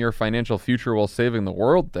securing your financial future while saving the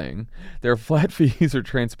world thing, their flat fees are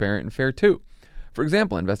transparent and fair too. For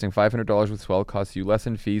example, investing $500 with Swell costs you less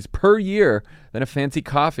in fees per year than a fancy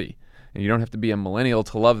coffee. And you don't have to be a millennial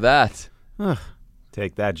to love that.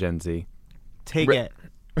 Take that, Gen Z. Take it.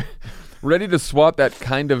 Ready to swap that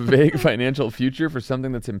kind of vague financial future for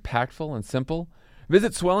something that's impactful and simple?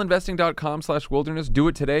 Visit swellinvesting.com/wilderness. Do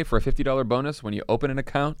it today for a $50 bonus when you open an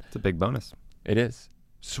account. It's a big bonus. It is.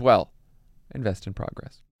 Swell. Invest in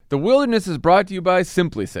progress. The Wilderness is brought to you by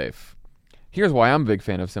SimpliSafe. Here's why I'm a big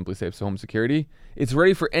fan of SimpliSafe's home security. It's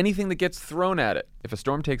ready for anything that gets thrown at it. If a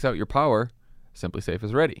storm takes out your power, SimpliSafe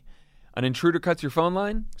is ready. An intruder cuts your phone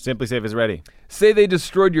line? SimpliSafe is ready. Say they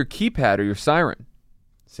destroyed your keypad or your siren?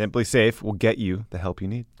 SimpliSafe will get you the help you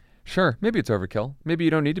need. Sure, maybe it's overkill. Maybe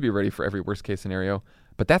you don't need to be ready for every worst-case scenario.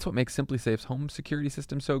 But that's what makes SimpliSafe's home security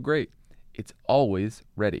system so great. It's always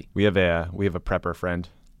ready. We have a prepper friend.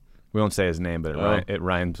 We won't say his name, but it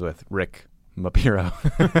rhymes with Rick Mapiro.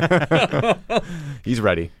 He's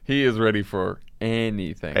ready. He is ready for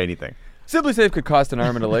anything. Anything. SimpliSafe could cost an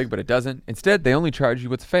arm and a leg, but it doesn't. Instead, they only charge you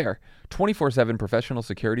what's fair. 24/7 professional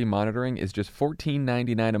security monitoring is just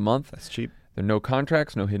 $14.99 a month. That's cheap. There are no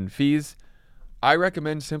contracts, no hidden fees. I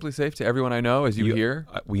recommend SimpliSafe to everyone I know, as you hear.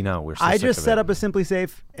 We know. We're so I sick just of set it. up a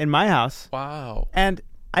SimpliSafe in my house. Wow. And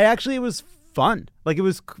it was fun. Like it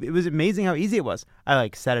was amazing how easy it was. I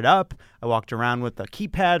set it up. I walked around with the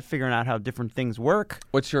keypad, figuring out how different things work.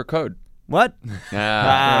 What's your code? What?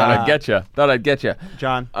 Thought I'd get you.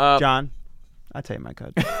 John, I'll tell you my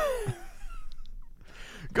code.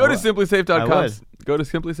 Go to SimpliSafe.com. Go to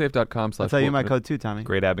SimpliSafe.com/. I'll tell you my code too, Tommy.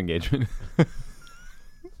 Great app engagement.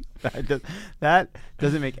 That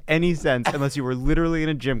doesn't make any sense unless you were literally in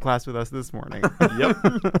a gym class with us this morning. Yep.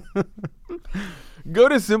 Go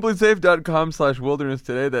to SimpliSafe.com/wilderness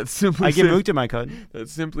today. That's SimpliSafe. I give Mook to my code.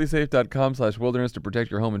 That's SimpliSafe.com/wilderness to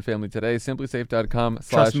protect your home and family today. SimpliSafe.com/.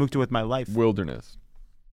 Trust Mook with my life. Wilderness.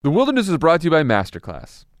 The Wilderness is brought to you by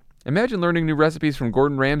Masterclass. Imagine learning new recipes from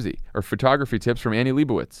Gordon Ramsay or photography tips from Annie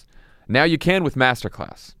Leibovitz. Now you can with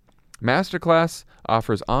Masterclass. Masterclass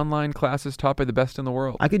offers online classes taught by the best in the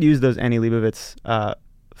world. I could use those Annie Leibovitz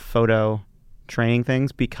photo training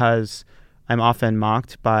things because I'm often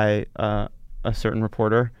mocked by a certain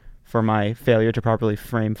reporter for my failure to properly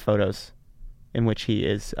frame photos in which he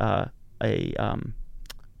is a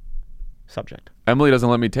subject. Emily doesn't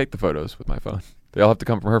let me take the photos with my phone. They all have to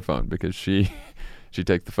come from her phone because she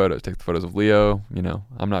takes the photos of Leo.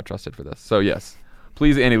 I'm not trusted for this. So yes.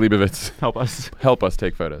 Please, Annie Leibovitz, help us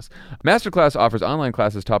take photos. Masterclass offers online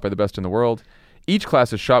classes taught by the best in the world. Each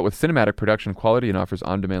class is shot with cinematic production quality and offers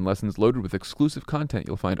on-demand lessons loaded with exclusive content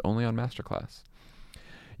you'll find only on Masterclass.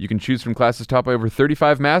 You can choose from classes taught by over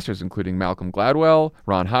 35 masters, including Malcolm Gladwell,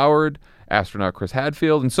 Ron Howard, astronaut Chris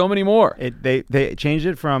Hadfield, and so many more. They changed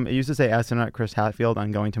it from, it used to say astronaut Chris Hadfield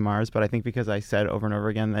on Going to Mars, but I think because I said over and over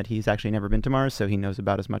again that he's actually never been to Mars, so he knows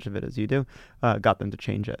about as much of it as you do, got them to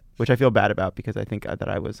change it, which I feel bad about because I think that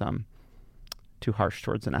I was too harsh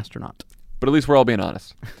towards an astronaut. But at least we're all being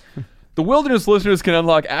honest. The Wilderness listeners can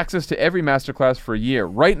unlock access to every masterclass for a year.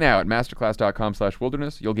 Right now at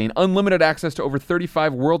masterclass.com/wilderness, you'll gain unlimited access to over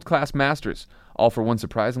 35 world-class masters, all for one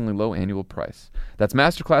surprisingly low annual price. That's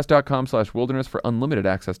masterclass.com/wilderness for unlimited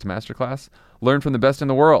access to Masterclass. Learn from the best in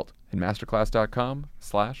the world at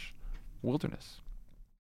masterclass.com/wilderness.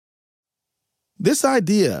 This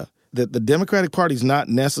idea that the Democratic Party is not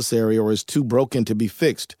necessary or is too broken to be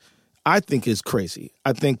fixed, I think is crazy.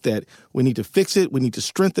 I think that we need to fix it. We need to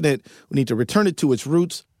strengthen it. We need to return it to its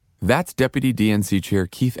roots. That's Deputy DNC Chair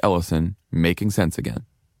Keith Ellison making sense again.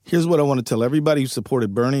 Here's what I want to tell everybody who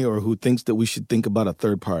supported Bernie or who thinks that we should think about a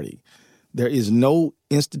third party. There is no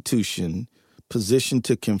institution positioned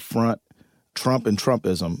to confront Trump and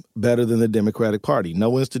Trumpism better than the Democratic Party.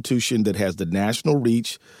 No institution that has the national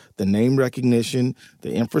reach, the name recognition,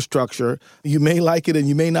 the infrastructure. You may like it and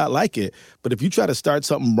you may not like it, but if you try to start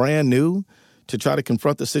something brand new to try to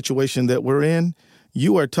confront the situation that we're in,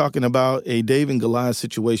 you are talking about a David and Goliath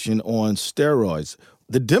situation on steroids.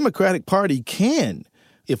 The Democratic Party can,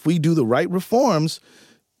 if we do the right reforms,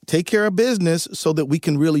 take care of business so that we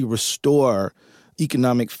can really restore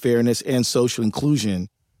economic fairness and social inclusion.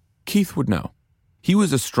 Keith would know. He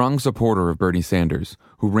was a strong supporter of Bernie Sanders,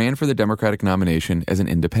 who ran for the Democratic nomination as an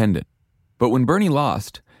independent. But when Bernie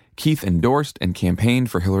lost, Keith endorsed and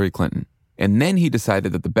campaigned for Hillary Clinton. And then he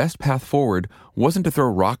decided that the best path forward wasn't to throw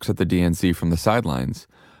rocks at the DNC from the sidelines,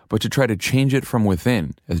 but to try to change it from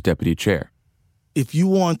within as deputy chair. If you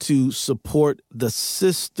want to support the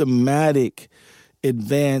systematic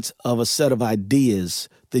advance of a set of ideas,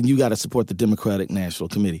 then you got to support the Democratic National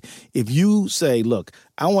Committee. If you say, look,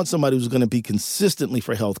 I want somebody who's going to be consistently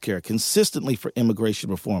for health care, consistently for immigration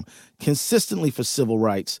reform, consistently for civil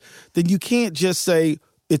rights, then you can't just say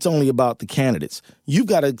it's only about the candidates. You've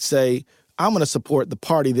got to say, I'm going to support the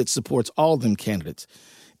party that supports all them candidates.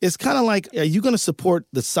 It's kind of like, are you going to support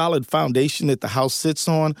the solid foundation that the house sits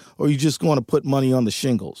on, or are you just going to put money on the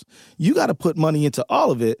shingles? You got to put money into all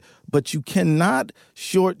of it, but you cannot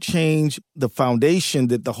shortchange the foundation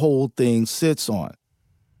that the whole thing sits on.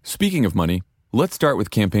 Speaking of money, let's start with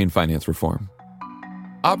campaign finance reform.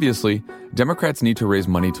 Obviously, Democrats need to raise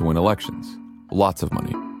money to win elections. Lots of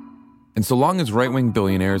money. And so long as right-wing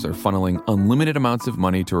billionaires are funneling unlimited amounts of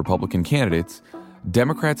money to Republican candidates,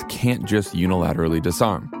 Democrats can't just unilaterally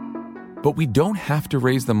disarm. But we don't have to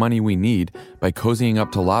raise the money we need by cozying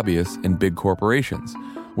up to lobbyists and big corporations,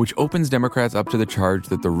 which opens Democrats up to the charge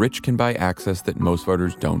that the rich can buy access that most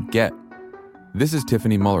voters don't get. This is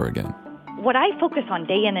Tiffany Muller again. What I focus on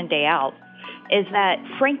day in and day out is that,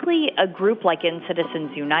 frankly, a group like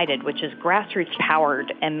Citizens United, which is grassroots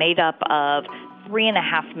powered and made up of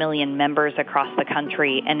 3.5 million members across the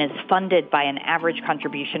country and is funded by an average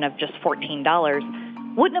contribution of just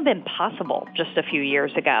 $14, wouldn't have been possible just a few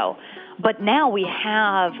years ago. But now we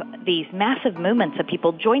have these massive movements of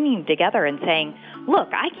people joining together and saying, look,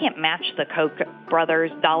 I can't match the Koch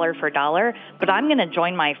brothers dollar for dollar, but I'm going to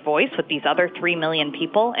join my voice with these other 3 million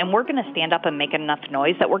people, and we're going to stand up and make enough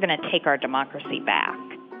noise that we're going to take our democracy back.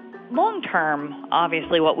 Long term,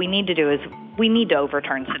 obviously, what we need to do is we need to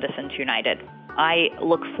overturn Citizens United. I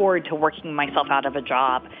look forward to working myself out of a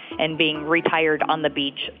job and being retired on the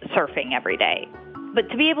beach surfing every day. But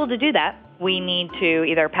to be able to do that, we need to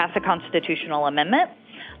either pass a constitutional amendment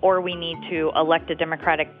or we need to elect a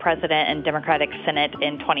Democratic president and Democratic Senate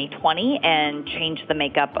in 2020 and change the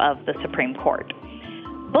makeup of the Supreme Court.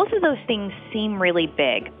 Both of those things seem really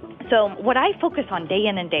big. So what I focus on day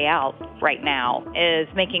in and day out right now is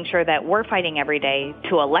making sure that we're fighting every day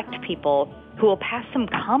to elect people who will pass some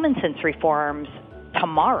common sense reforms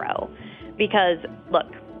tomorrow. Because, look,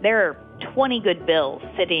 there are 20 good bills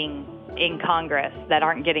sitting in Congress that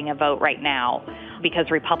aren't getting a vote right now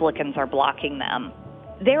because Republicans are blocking them.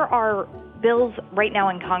 There are bills right now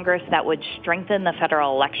in Congress that would strengthen the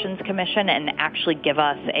Federal Elections Commission and actually give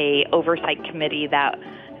us a oversight committee that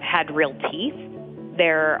had real teeth.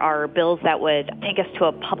 There are bills that would take us to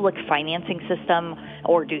a public financing system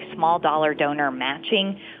or do small dollar donor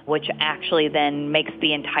matching, which actually then makes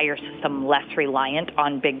the entire system less reliant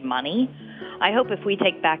on big money. I hope if we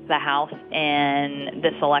take back the House in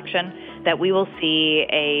this election that we will see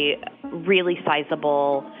a really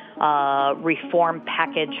sizable reform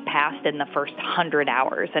package passed in the first 100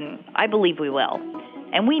 hours, and I believe we will.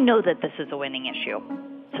 And we know that this is a winning issue.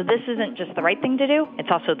 So this isn't just the right thing to do, it's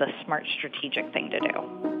also the smart strategic thing to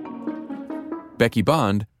do. Becky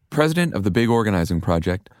Bond, president of the Big Organizing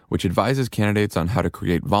Project, which advises candidates on how to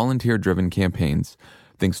create volunteer-driven campaigns,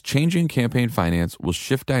 thinks changing campaign finance will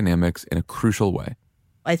shift dynamics in a crucial way.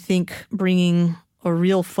 I think bringing a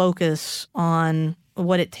real focus on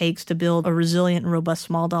what it takes to build a resilient and robust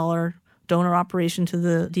small dollar donor operation to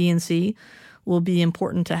the DNC will be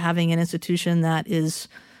important to having an institution that is,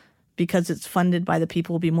 because it's funded by the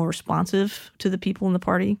people, will be more responsive to the people in the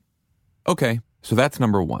party. Okay, so that's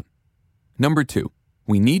number one. Number two,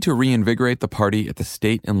 we need to reinvigorate the party at the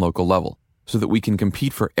state and local level so that we can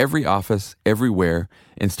compete for every office, everywhere,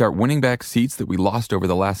 and start winning back seats that we lost over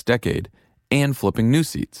the last decade and flipping new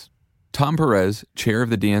seats. Tom Perez, chair of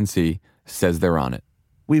the DNC, says they're on it.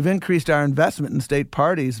 We've increased our investment in state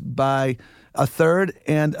parties by a third,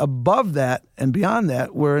 and above that and beyond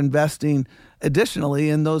that, we're investing additionally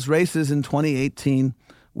in those races in 2018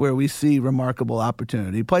 where we see remarkable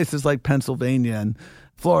opportunity. Places like Pennsylvania and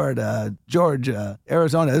Florida, Georgia,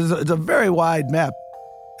 Arizona. It's a very wide map.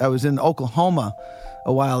 I was in Oklahoma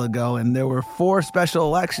a while ago, and there were 4 special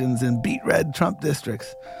elections in beet red Trump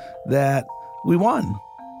districts that we won.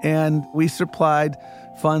 And we supplied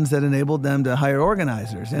funds that enabled them to hire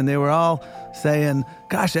organizers. And they were all saying,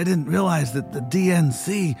 gosh, I didn't realize that the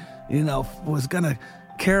DNC, was going to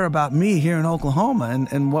care about me here in Oklahoma.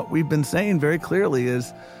 And what we've been saying very clearly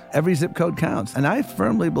is every zip code counts. And I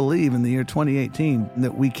firmly believe in the year 2018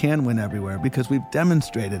 that we can win everywhere because we've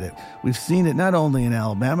demonstrated it. We've seen it not only in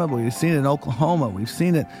Alabama, but we've seen it in Oklahoma. We've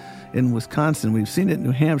seen it in Wisconsin. We've seen it in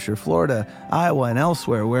New Hampshire, Florida, Iowa, and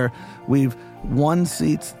elsewhere where we've won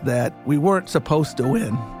seats that we weren't supposed to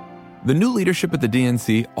win. The new leadership at the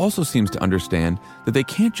DNC also seems to understand that they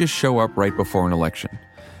can't just show up right before an election.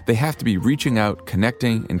 They have to be reaching out,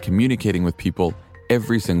 connecting, and communicating with people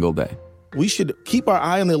every single day. We should keep our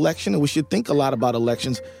eye on the election, and we should think a lot about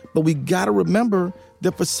elections, but we got to remember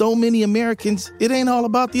that for so many Americans, it ain't all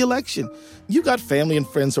about the election. You got family and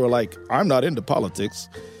friends who are like, I'm not into politics.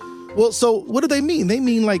 Well, so what do they mean? They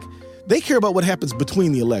mean like they care about what happens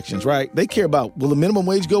between the elections, right? They care about, will the minimum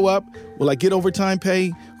wage go up? Will I get overtime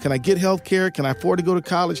pay? Can I get health care? Can I afford to go to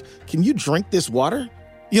college? Can you drink this water?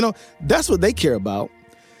 That's what they care about.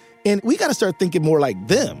 And we got to start thinking more like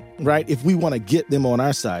them, right? If we want to get them on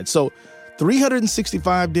our side. So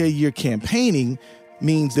 365-day-a-year campaigning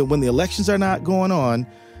means that when the elections are not going on,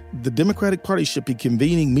 the Democratic Party should be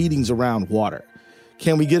convening meetings around water.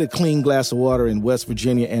 Can we get a clean glass of water in West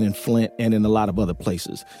Virginia and in Flint and in a lot of other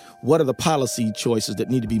places? What are the policy choices that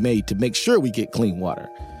need to be made to make sure we get clean water?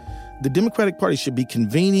 The Democratic Party should be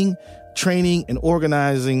convening, training, and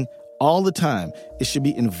organizing all the time. It should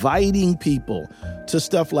be inviting people to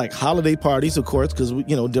stuff like holiday parties, of course, because,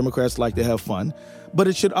 Democrats like to have fun. But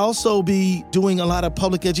it should also be doing a lot of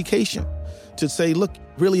public education to say, look,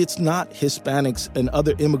 really, it's not Hispanics and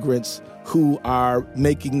other immigrants who are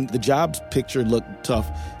making the jobs picture look tough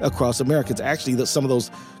across America. It's actually some of those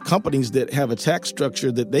companies that have a tax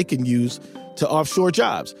structure that they can use to offshore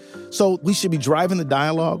jobs. So we should be driving the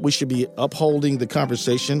dialogue. We should be upholding the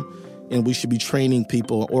conversation, and we should be training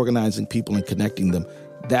people, organizing people, and connecting them.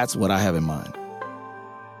 That's what I have in mind.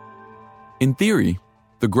 In theory,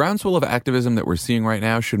 the groundswell of activism that we're seeing right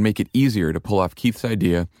now should make it easier to pull off Keith's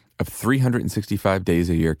idea of 365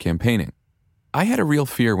 days a year campaigning. I had a real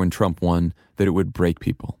fear when Trump won that it would break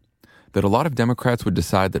people, that a lot of Democrats would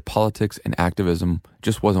decide that politics and activism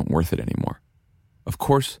just wasn't worth it anymore. Of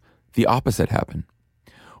course, the opposite happened.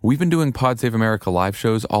 We've been doing Pod Save America live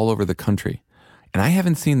shows all over the country, and I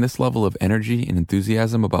haven't seen this level of energy and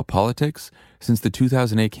enthusiasm about politics since the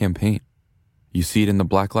 2008 campaign. You see it in the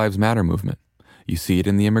Black Lives Matter movement. You see it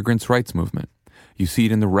in the immigrants' rights movement. You see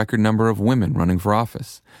it in the record number of women running for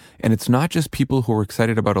office. And it's not just people who are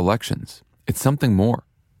excited about elections. It's something more.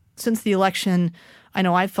 Since the election, I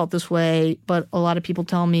know I've felt this way, but a lot of people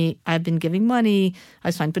tell me I've been giving money, I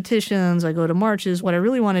sign petitions, I go to marches. What I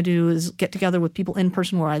really want to do is get together with people in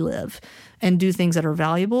person where I live and do things that are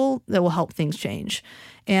valuable that will help things change.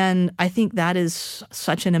 And I think that is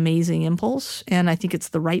such an amazing impulse, and I think it's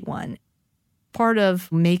the right one. Part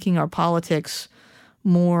of making our politics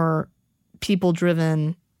more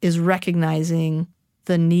people-driven is recognizing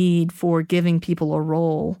the need for giving people a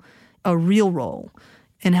role, a real role,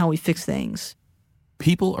 in how we fix things.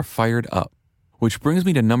 People are fired up, which brings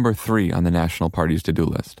me to number 3 on the National Party's to-do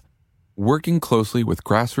list. Working closely with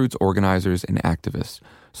grassroots organizers and activists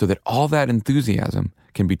so that all that enthusiasm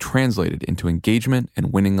can be translated into engagement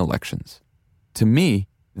and winning elections. To me,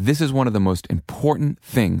 this is one of the most important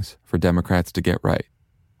things for Democrats to get right.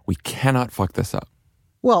 We cannot fuck this up.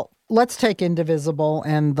 Well, let's take Indivisible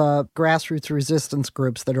and the grassroots resistance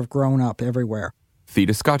groups that have grown up everywhere.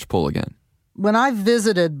 Theda Skocpol again. When I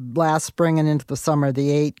visited last spring and into the summer,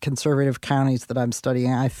 the 8 conservative counties that I'm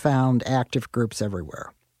studying, I found active groups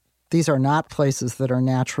everywhere. These are not places that are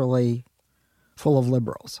naturally full of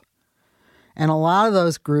liberals. And a lot of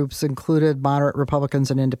those groups included moderate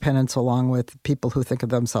Republicans and independents, along with people who think of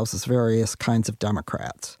themselves as various kinds of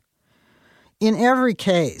Democrats. In every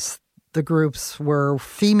case, the groups were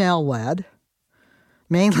female-led,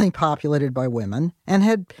 mainly populated by women, and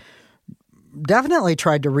had definitely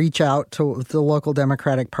tried to reach out to the local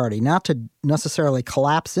Democratic Party, not to necessarily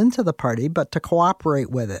collapse into the party, but to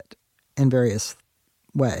cooperate with it in various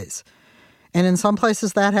ways. And in some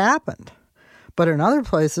places that happened. But in other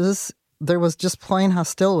places, there was just plain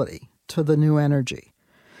hostility to the new energy.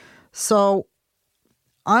 So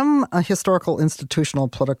I'm a historical institutional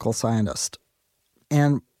political scientist,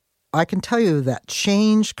 and I can tell you that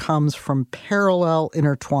change comes from parallel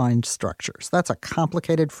intertwined structures. That's a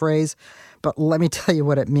complicated phrase, but let me tell you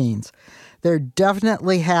what it means. There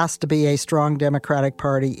definitely has to be a strong Democratic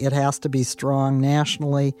Party. It has to be strong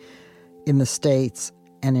nationally in the states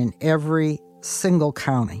and in every single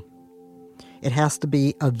county. It has to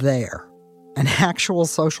be an actual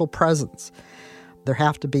social presence. There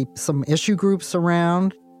have to be some issue groups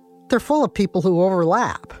around. They're full of people who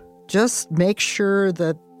overlap. Just make sure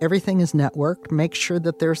that everything is networked. Make sure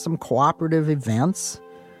that there's some cooperative events.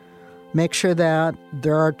 Make sure that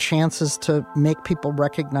there are chances to make people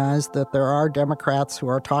recognize that there are Democrats who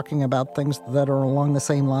are talking about things that are along the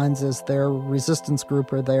same lines as their resistance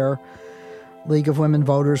group or their League of Women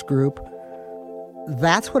Voters group.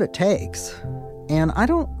 That's what it takes. And I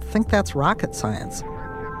don't think that's rocket science.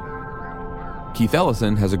 Keith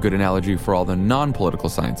Ellison has a good analogy for all the non-political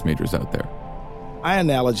science majors out there. I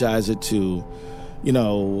analogize it to,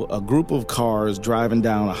 a group of cars driving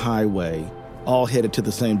down a highway, all headed to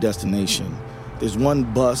the same destination. There's one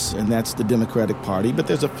bus, and that's the Democratic Party, but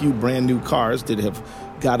there's a few brand new cars that have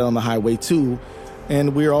got on the highway too,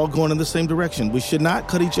 and we're all going in the same direction. We should not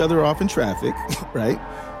cut each other off in traffic, right?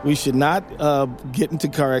 We should not get into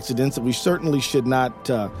car accidents, and we certainly should not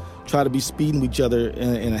try to be speeding each other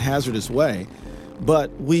in a hazardous way.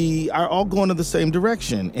 But we are all going in the same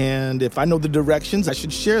direction, and if I know the directions, I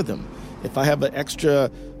should share them. If I have an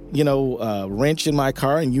extra, wrench in my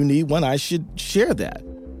car and you need one, I should share that.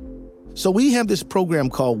 So we have this program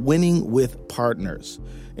called Winning with Partners.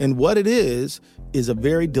 And what it is a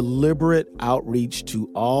very deliberate outreach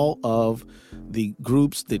to all of the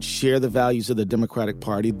groups that share the values of the Democratic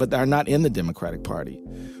Party, but are not in the Democratic Party.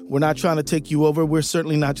 We're not trying to take you over. We're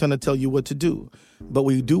certainly not trying to tell you what to do. But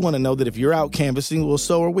we do want to know that if you're out canvassing, well,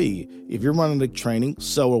 so are we. If you're running the training,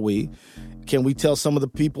 so are we. Can we tell some of the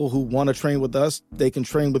people who want to train with us, they can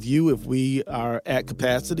train with you if we are at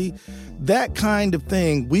capacity? That kind of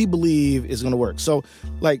thing we believe is going to work. So,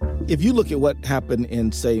 if you look at what happened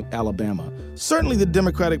in, say, Alabama, certainly the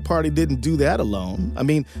Democratic Party didn't do that alone. I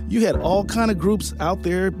mean, you had all kind of groups out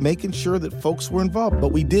there making sure that folks were involved, but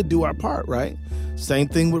we did do our part, right? Same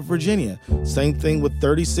thing with Virginia. Same thing with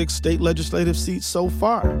 36 state legislative seats so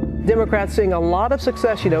far. Democrats seeing a lot of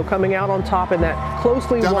success, coming out on top in that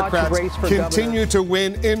closely watched race for governor. Continue to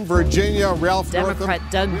win in Virginia. Ralph Democrat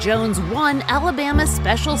Doug Jones won Alabama's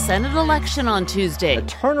special Senate election on Tuesday. A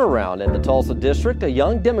turnaround in the Tulsa district. A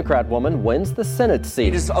young Democrat woman wins the Senate seat.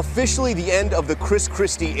 It is officially the end of the Chris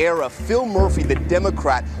Christie era. Phil Murphy, the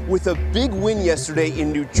Democrat, with a big win yesterday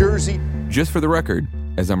in New Jersey. Just for the record,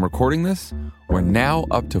 as I'm recording this, we're now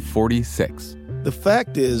up to 46. The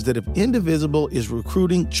fact is that if Indivisible is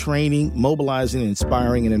recruiting, training, mobilizing,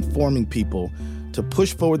 inspiring, and informing people to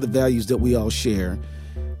push forward the values that we all share,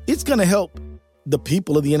 it's going to help the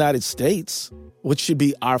people of the United States, which should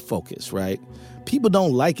be our focus, right? People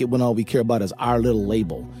don't like it when all we care about is our little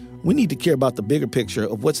label. We need to care about the bigger picture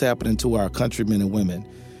of what's happening to our countrymen and women.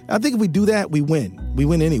 I think if we do that, we win. We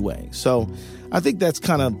win anyway. So I think that's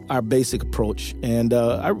kind of our basic approach. And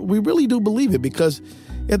we really do believe it because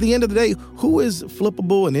at the end of the day, who is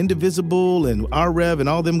Flippable and Indivisible and RREV and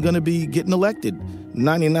all them going to be getting elected?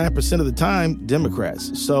 99% of the time,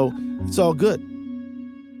 Democrats. So it's all good.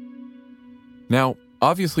 Now,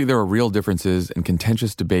 obviously there are real differences and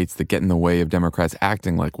contentious debates that get in the way of Democrats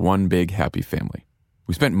acting like one big happy family.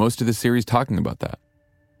 We spent most of this series talking about that.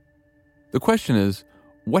 The question is,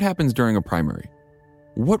 what happens during a primary?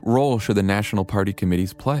 What role should the national party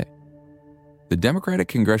committees play? The Democratic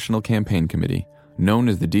Congressional Campaign Committee, known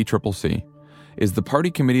as the DCCC, is the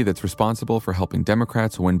party committee that's responsible for helping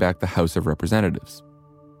Democrats win back the House of Representatives.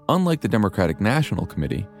 Unlike the Democratic National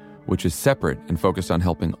Committee, which is separate and focused on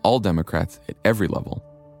helping all Democrats at every level,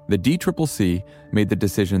 the DCCC made the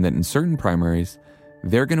decision that in certain primaries,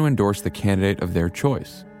 they're going to endorse the candidate of their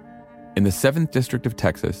choice. In the 7th District of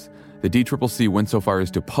Texas, the DCCC went so far as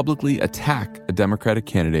to publicly attack a Democratic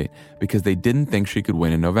candidate because they didn't think she could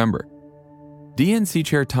win in November. DNC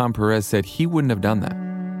Chair Tom Perez said he wouldn't have done that.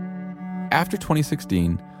 After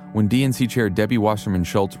 2016, when DNC Chair Debbie Wasserman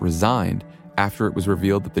Schultz resigned after it was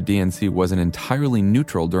revealed that the DNC wasn't entirely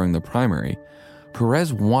neutral during the primary,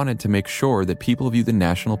 Perez wanted to make sure that people view the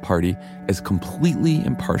National Party as completely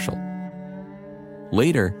impartial.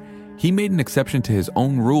 Later, he made an exception to his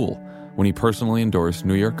own rule when he personally endorsed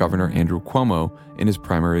New York Governor Andrew Cuomo in his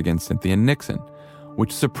primary against Cynthia Nixon,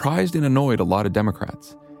 which surprised and annoyed a lot of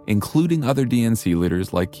Democrats, including other DNC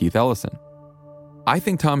leaders like Keith Ellison. I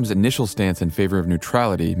think Tom's initial stance in favor of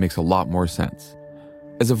neutrality makes a lot more sense.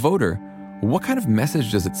 As a voter, what kind of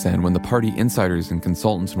message does it send when the party insiders and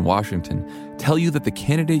consultants in Washington tell you that the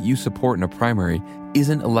candidate you support in a primary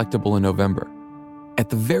isn't electable in November?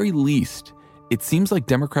 At the very least, it seems like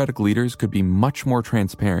Democratic leaders could be much more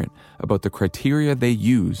transparent about the criteria they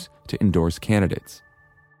use to endorse candidates.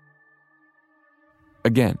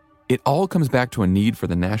 Again, it all comes back to a need for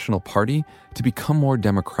the national party to become more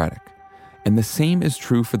democratic, and the same is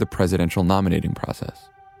true for the presidential nominating process.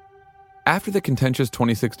 After the contentious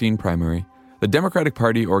 2016 primary, the Democratic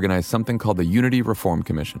Party organized something called the Unity Reform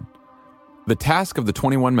Commission. The task of the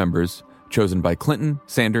 21 members, chosen by Clinton,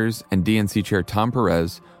 Sanders, and DNC Chair Tom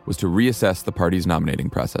Perez, was to reassess the party's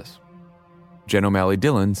nominating process. Jen O'Malley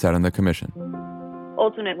Dillon sat on the commission.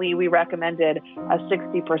 Ultimately, we recommended a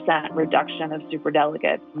 60% reduction of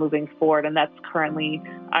superdelegates moving forward, and that's currently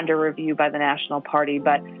under review by the National Party.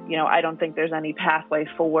 But, I don't think there's any pathway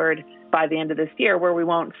forward by the end of this year where we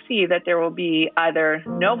won't see that there will be either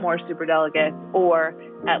no more superdelegates or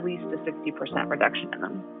at least a 60% reduction in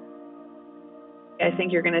them. I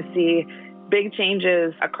think you're going to see big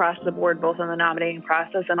changes across the board, both in the nominating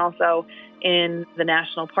process and also in the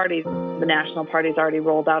National Party. The National Party's already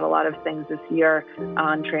rolled out a lot of things this year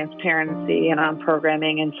on transparency and on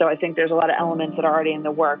programming. And so I think there's a lot of elements that are already in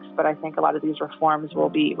the works, but I think a lot of these reforms will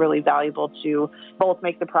be really valuable to both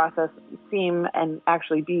make the process seem and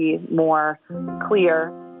actually be more clear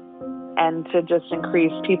and to just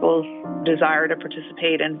increase people's desire to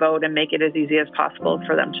participate and vote and make it as easy as possible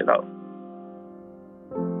for them to vote.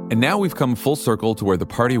 And now we've come full circle to where the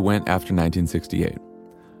party went after 1968.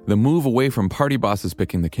 The move away from party bosses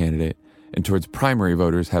picking the candidate and towards primary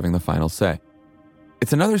voters having the final say.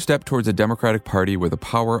 It's another step towards a Democratic Party where the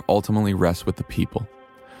power ultimately rests with the people.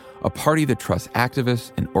 A party that trusts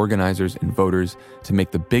activists and organizers and voters to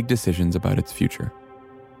make the big decisions about its future.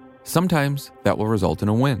 Sometimes that will result in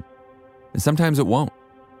a win, and sometimes it won't.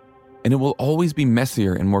 And it will always be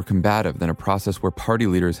messier and more combative than a process where party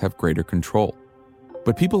leaders have greater control.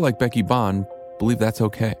 But people like Becky Bond believe that's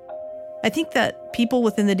okay. I think that people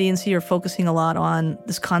within the DNC are focusing a lot on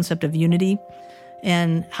this concept of unity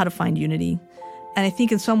and how to find unity. And I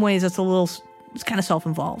think in some ways it's kind of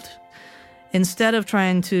self-involved. Instead of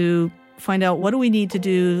trying to find out what do we need to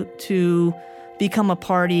do to become a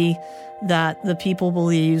party that the people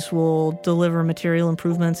believes will deliver material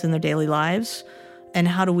improvements in their daily lives, and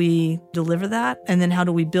how do we deliver that, and then how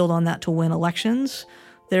do we build on that to win elections,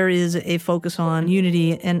 there is a focus on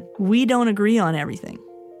unity, and we don't agree on everything,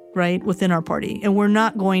 right, within our party. And we're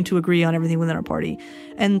not going to agree on everything within our party.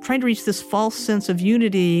 And trying to reach this false sense of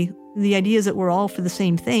unity, the idea is that we're all for the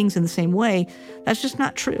same things in the same way, that's just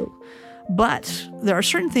not true. But there are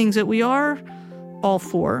certain things that we are all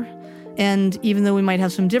for. And even though we might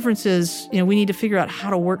have some differences, we need to figure out how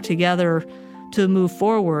to work together to move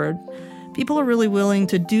forward. People are really willing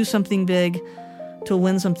to do something big, to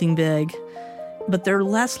win something big. But they're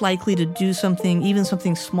less likely to do something, even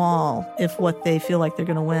something small, if what they feel like they're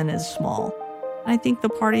going to win is small. I think the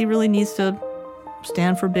party really needs to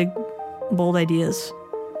stand for big, bold ideas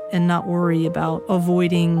and not worry about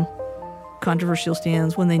avoiding controversial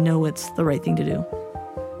stands when they know it's the right thing to do.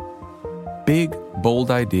 Big, bold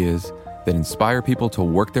ideas that inspire people to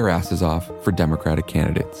work their asses off for Democratic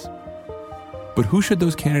candidates. But who should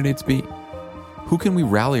those candidates be? Who can we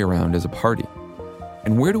rally around as a party?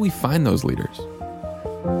 And where do we find those leaders?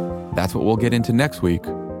 That's what we'll get into next week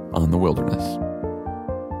on The Wilderness.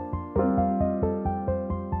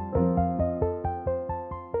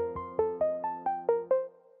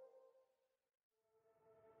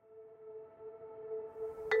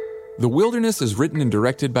 The Wilderness is written and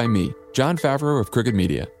directed by me, Jon Favreau of Crooked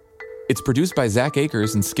Media. It's produced by Zach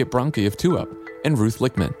Akers and Skip Bronke of 2 Up, and Ruth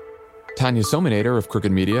Lichtman. Tanya Sominator of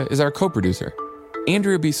Crooked Media is our co-producer.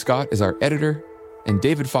 Andrea B. Scott is our editor, and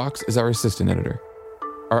David Fox is our assistant editor.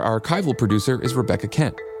 Our archival producer is Rebecca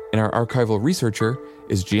Kent, and our archival researcher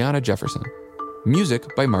is Gianna Jefferson.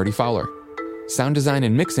 Music by Marty Fowler. Sound design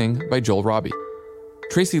and mixing by Joel Robbie.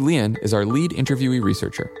 Tracy Leon is our lead interviewee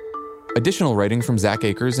researcher. Additional writing from Zach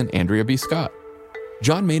Akers and Andrea B. Scott.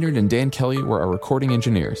 John Maynard and Dan Kelly were our recording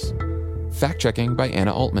engineers. Fact-checking by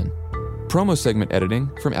Anna Altman. Promo segment editing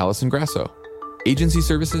from Allison Grasso. Agency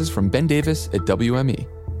services from Ben Davis at WME.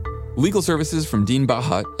 Legal services from Dean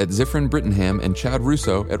Bahat at Zifrin Brittenham and Chad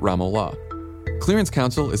Russo at Ramo Law. Clearance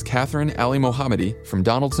counsel is Catherine Ali Mohammadi from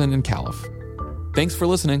Donaldson and Califf. Thanks for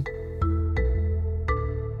listening.